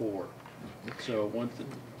R4. So one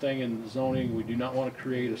thing in zoning, we do not want to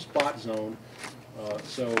create a spot zone,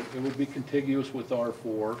 so it would be contiguous with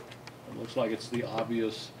R4. It looks like it's the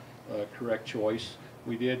obvious correct choice.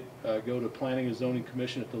 We did go to Planning and Zoning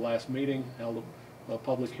Commission at the last meeting, held a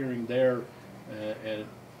public hearing there, and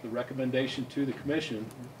the recommendation to the commission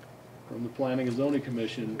from the Planning and Zoning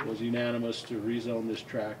Commission was unanimous to rezone this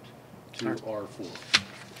tract to R4.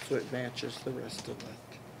 So it matches the rest of it.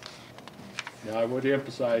 Now, I would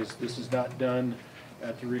emphasize, this is not done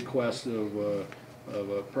at the request of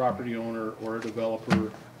a property owner or a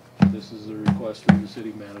developer. This is a request from the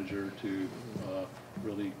city manager to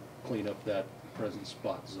really clean up that present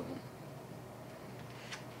spot zone.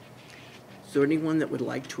 Is there anyone that would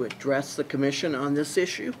like to address the commission on this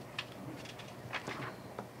issue?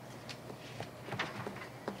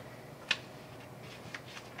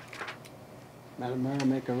 Madam Mayor,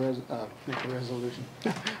 make a resolution.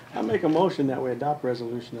 I make a motion that we adopt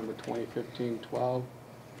resolution number 2015-12,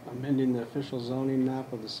 amending the official zoning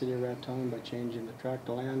map of the city of Raton by changing the tract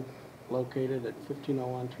of land located at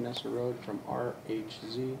 1501 Trenisa Road from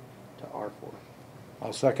RHZ to R4.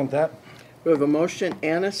 I'll second that. We have a motion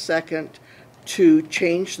and a second to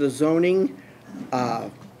change the zoning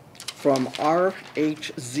from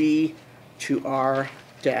RHZ to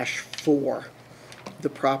R-4, the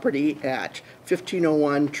property at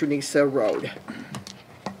 1501 Trinisa Road.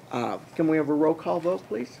 Can we have a roll call vote,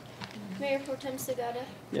 please? Mayor Pro Tem Sagata,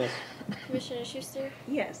 Yes. Commissioner Schuster,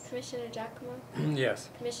 Yes. Commissioner Giacomo, Yes.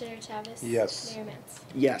 Commissioner Chavez. Yes. Mayor Mance.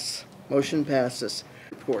 Yes. Motion passes.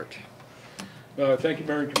 Report. Thank you,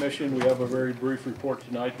 Mayor and Commission. We have a very brief report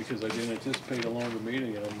tonight because I didn't anticipate a longer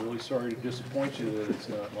meeting, and I'm really sorry to disappoint you that it's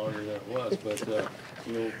not longer than it was, but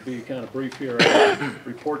we'll be kind of brief here. I'll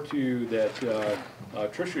report to you that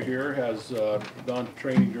Tricia here has gone to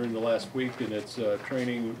training during the last week, and it's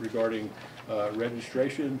training regarding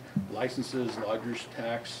registration, licenses, lodger's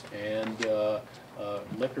tax, and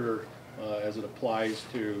liquor as it applies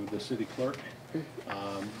to the city clerk.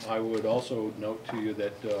 I would also note to you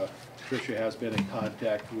that Tricia has been in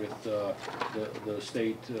contact with the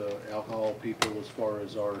state alcohol people as far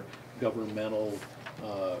as our governmental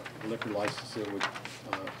liquor license that would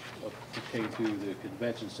pertain to the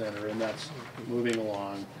convention center, and that's moving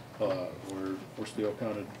along. We're still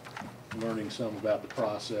kind of learning some about the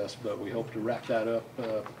process, but we hope to wrap that up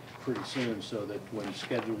pretty soon so that when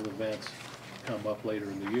scheduled events come up later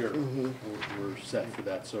in the year, we're set for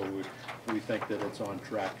that. So we think that it's on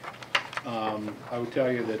track. I would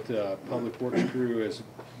tell you that Public Works crew has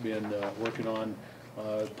been working on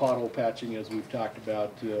pothole patching, as we've talked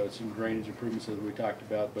about, some drainage improvements as we talked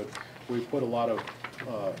about, but we've put a lot of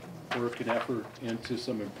work and effort into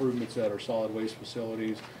some improvements at our solid waste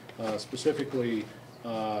facilities. Specifically,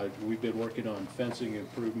 we've been working on fencing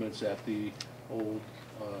improvements at the old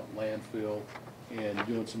landfill and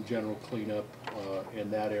doing some general cleanup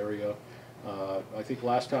in that area. I think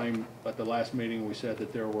last time, at the last meeting, we said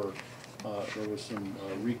that there was some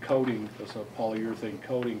recoating, some polyurethane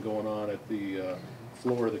coating going on at the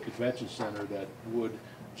floor of the convention center, that wood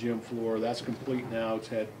gym floor. That's complete now. It's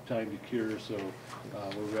had time to cure, so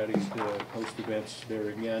we're ready to host events there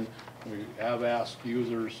again. We have asked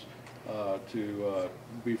users to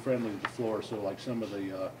be friendly to the floor, so like some of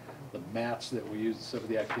the mats that we use in some of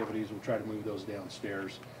the activities, we'll try to move those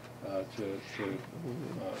downstairs to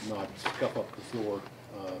not scuff up the floor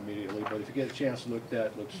immediately. But if you get a chance to look at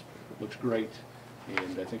that, looks great,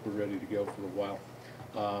 and I think we're ready to go for a while.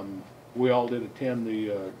 We all did attend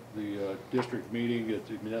the district meeting at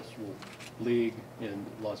the Municipal League in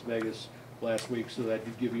Las Vegas last week, so that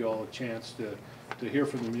did give you all a chance to hear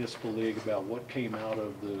from the Municipal League about what came out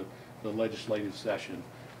of the legislative session.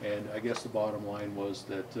 And I guess the bottom line was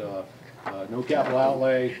that no capital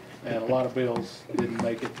outlay and a lot of bills didn't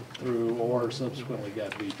make it through or subsequently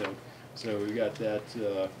got vetoed. So we got that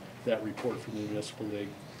report from the Municipal League.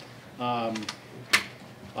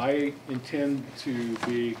 I intend to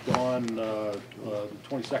be gone the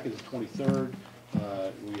 22nd and 23rd.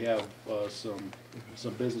 We have some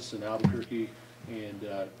business in Albuquerque, and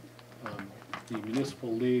the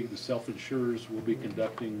Municipal League, the self-insurers, will be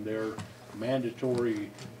conducting their mandatory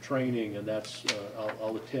training, and that's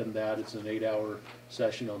I'll attend that. It's an 8-hour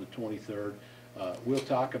session on the 23rd. We'll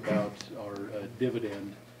talk about our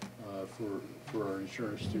dividend for our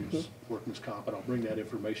insurance students, workman's comp, and I'll bring that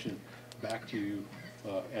information back to you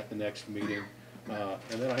at the next meeting. And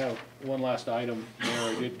then I have one last item. Mayor,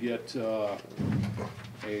 I did get a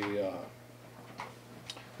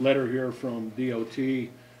letter here from DOT,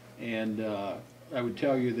 and I would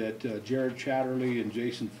tell you that Jared Chatterley and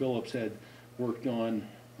Jason Phillips had worked on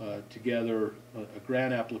together a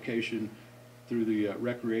grant application through the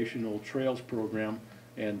Recreational Trails Program.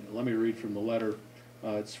 And let me read from the letter.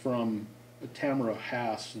 It's from Tamara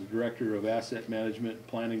Haas, the Director of Asset Management and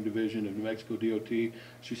Planning Division of New Mexico DOT.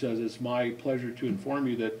 She says, "It's my pleasure to inform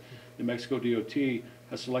you that New Mexico DOT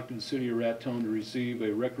has selected the City of Raton to receive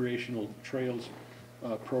a Recreational Trails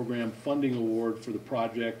Program funding award for the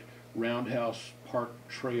project Roundhouse Park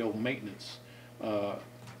Trail Maintenance. The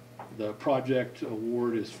project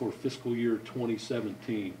award is for fiscal year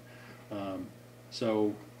 2017.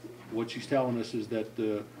 So what she's telling us is that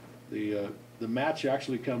the match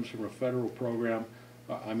actually comes from a federal program.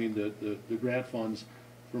 The grant funds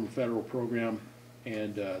from a federal program,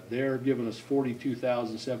 and they're giving us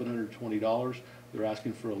 $42,720. They're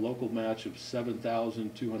asking for a local match of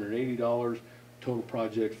 $7,280. Total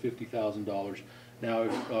project $50,000. Now,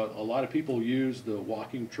 if, a lot of people use the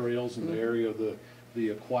walking trails in the area of the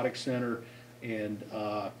aquatic center, and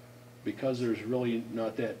because there's really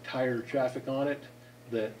not that tire traffic on it,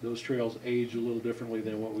 that those trails age a little differently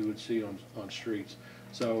than what we would see on streets.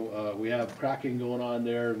 So we have cracking going on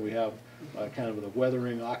there, and we have kind of the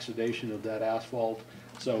weathering, oxidation of that asphalt.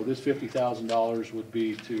 So this $50,000 would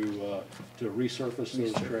be to resurface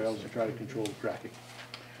those trails and try to control the cracking.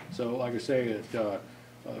 So like I say, at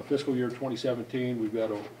fiscal year 2017, we've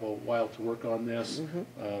got a while to work on this,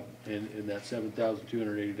 and that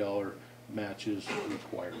 $7,280 match is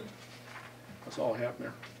required. That's all I have,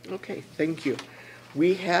 Mayor. Okay, thank you.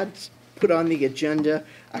 We had put on the agenda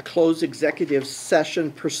a closed executive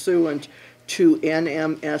session pursuant to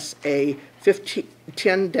NMSA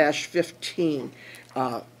 10-15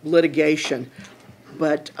 litigation,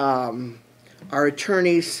 but our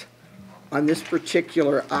attorneys on this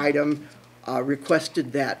particular item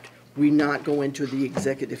requested that we not go into the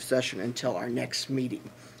executive session until our next meeting.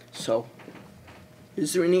 So,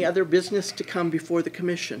 is there any other business to come before the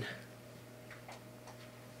commission?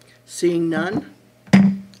 Seeing none,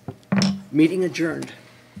 meeting adjourned.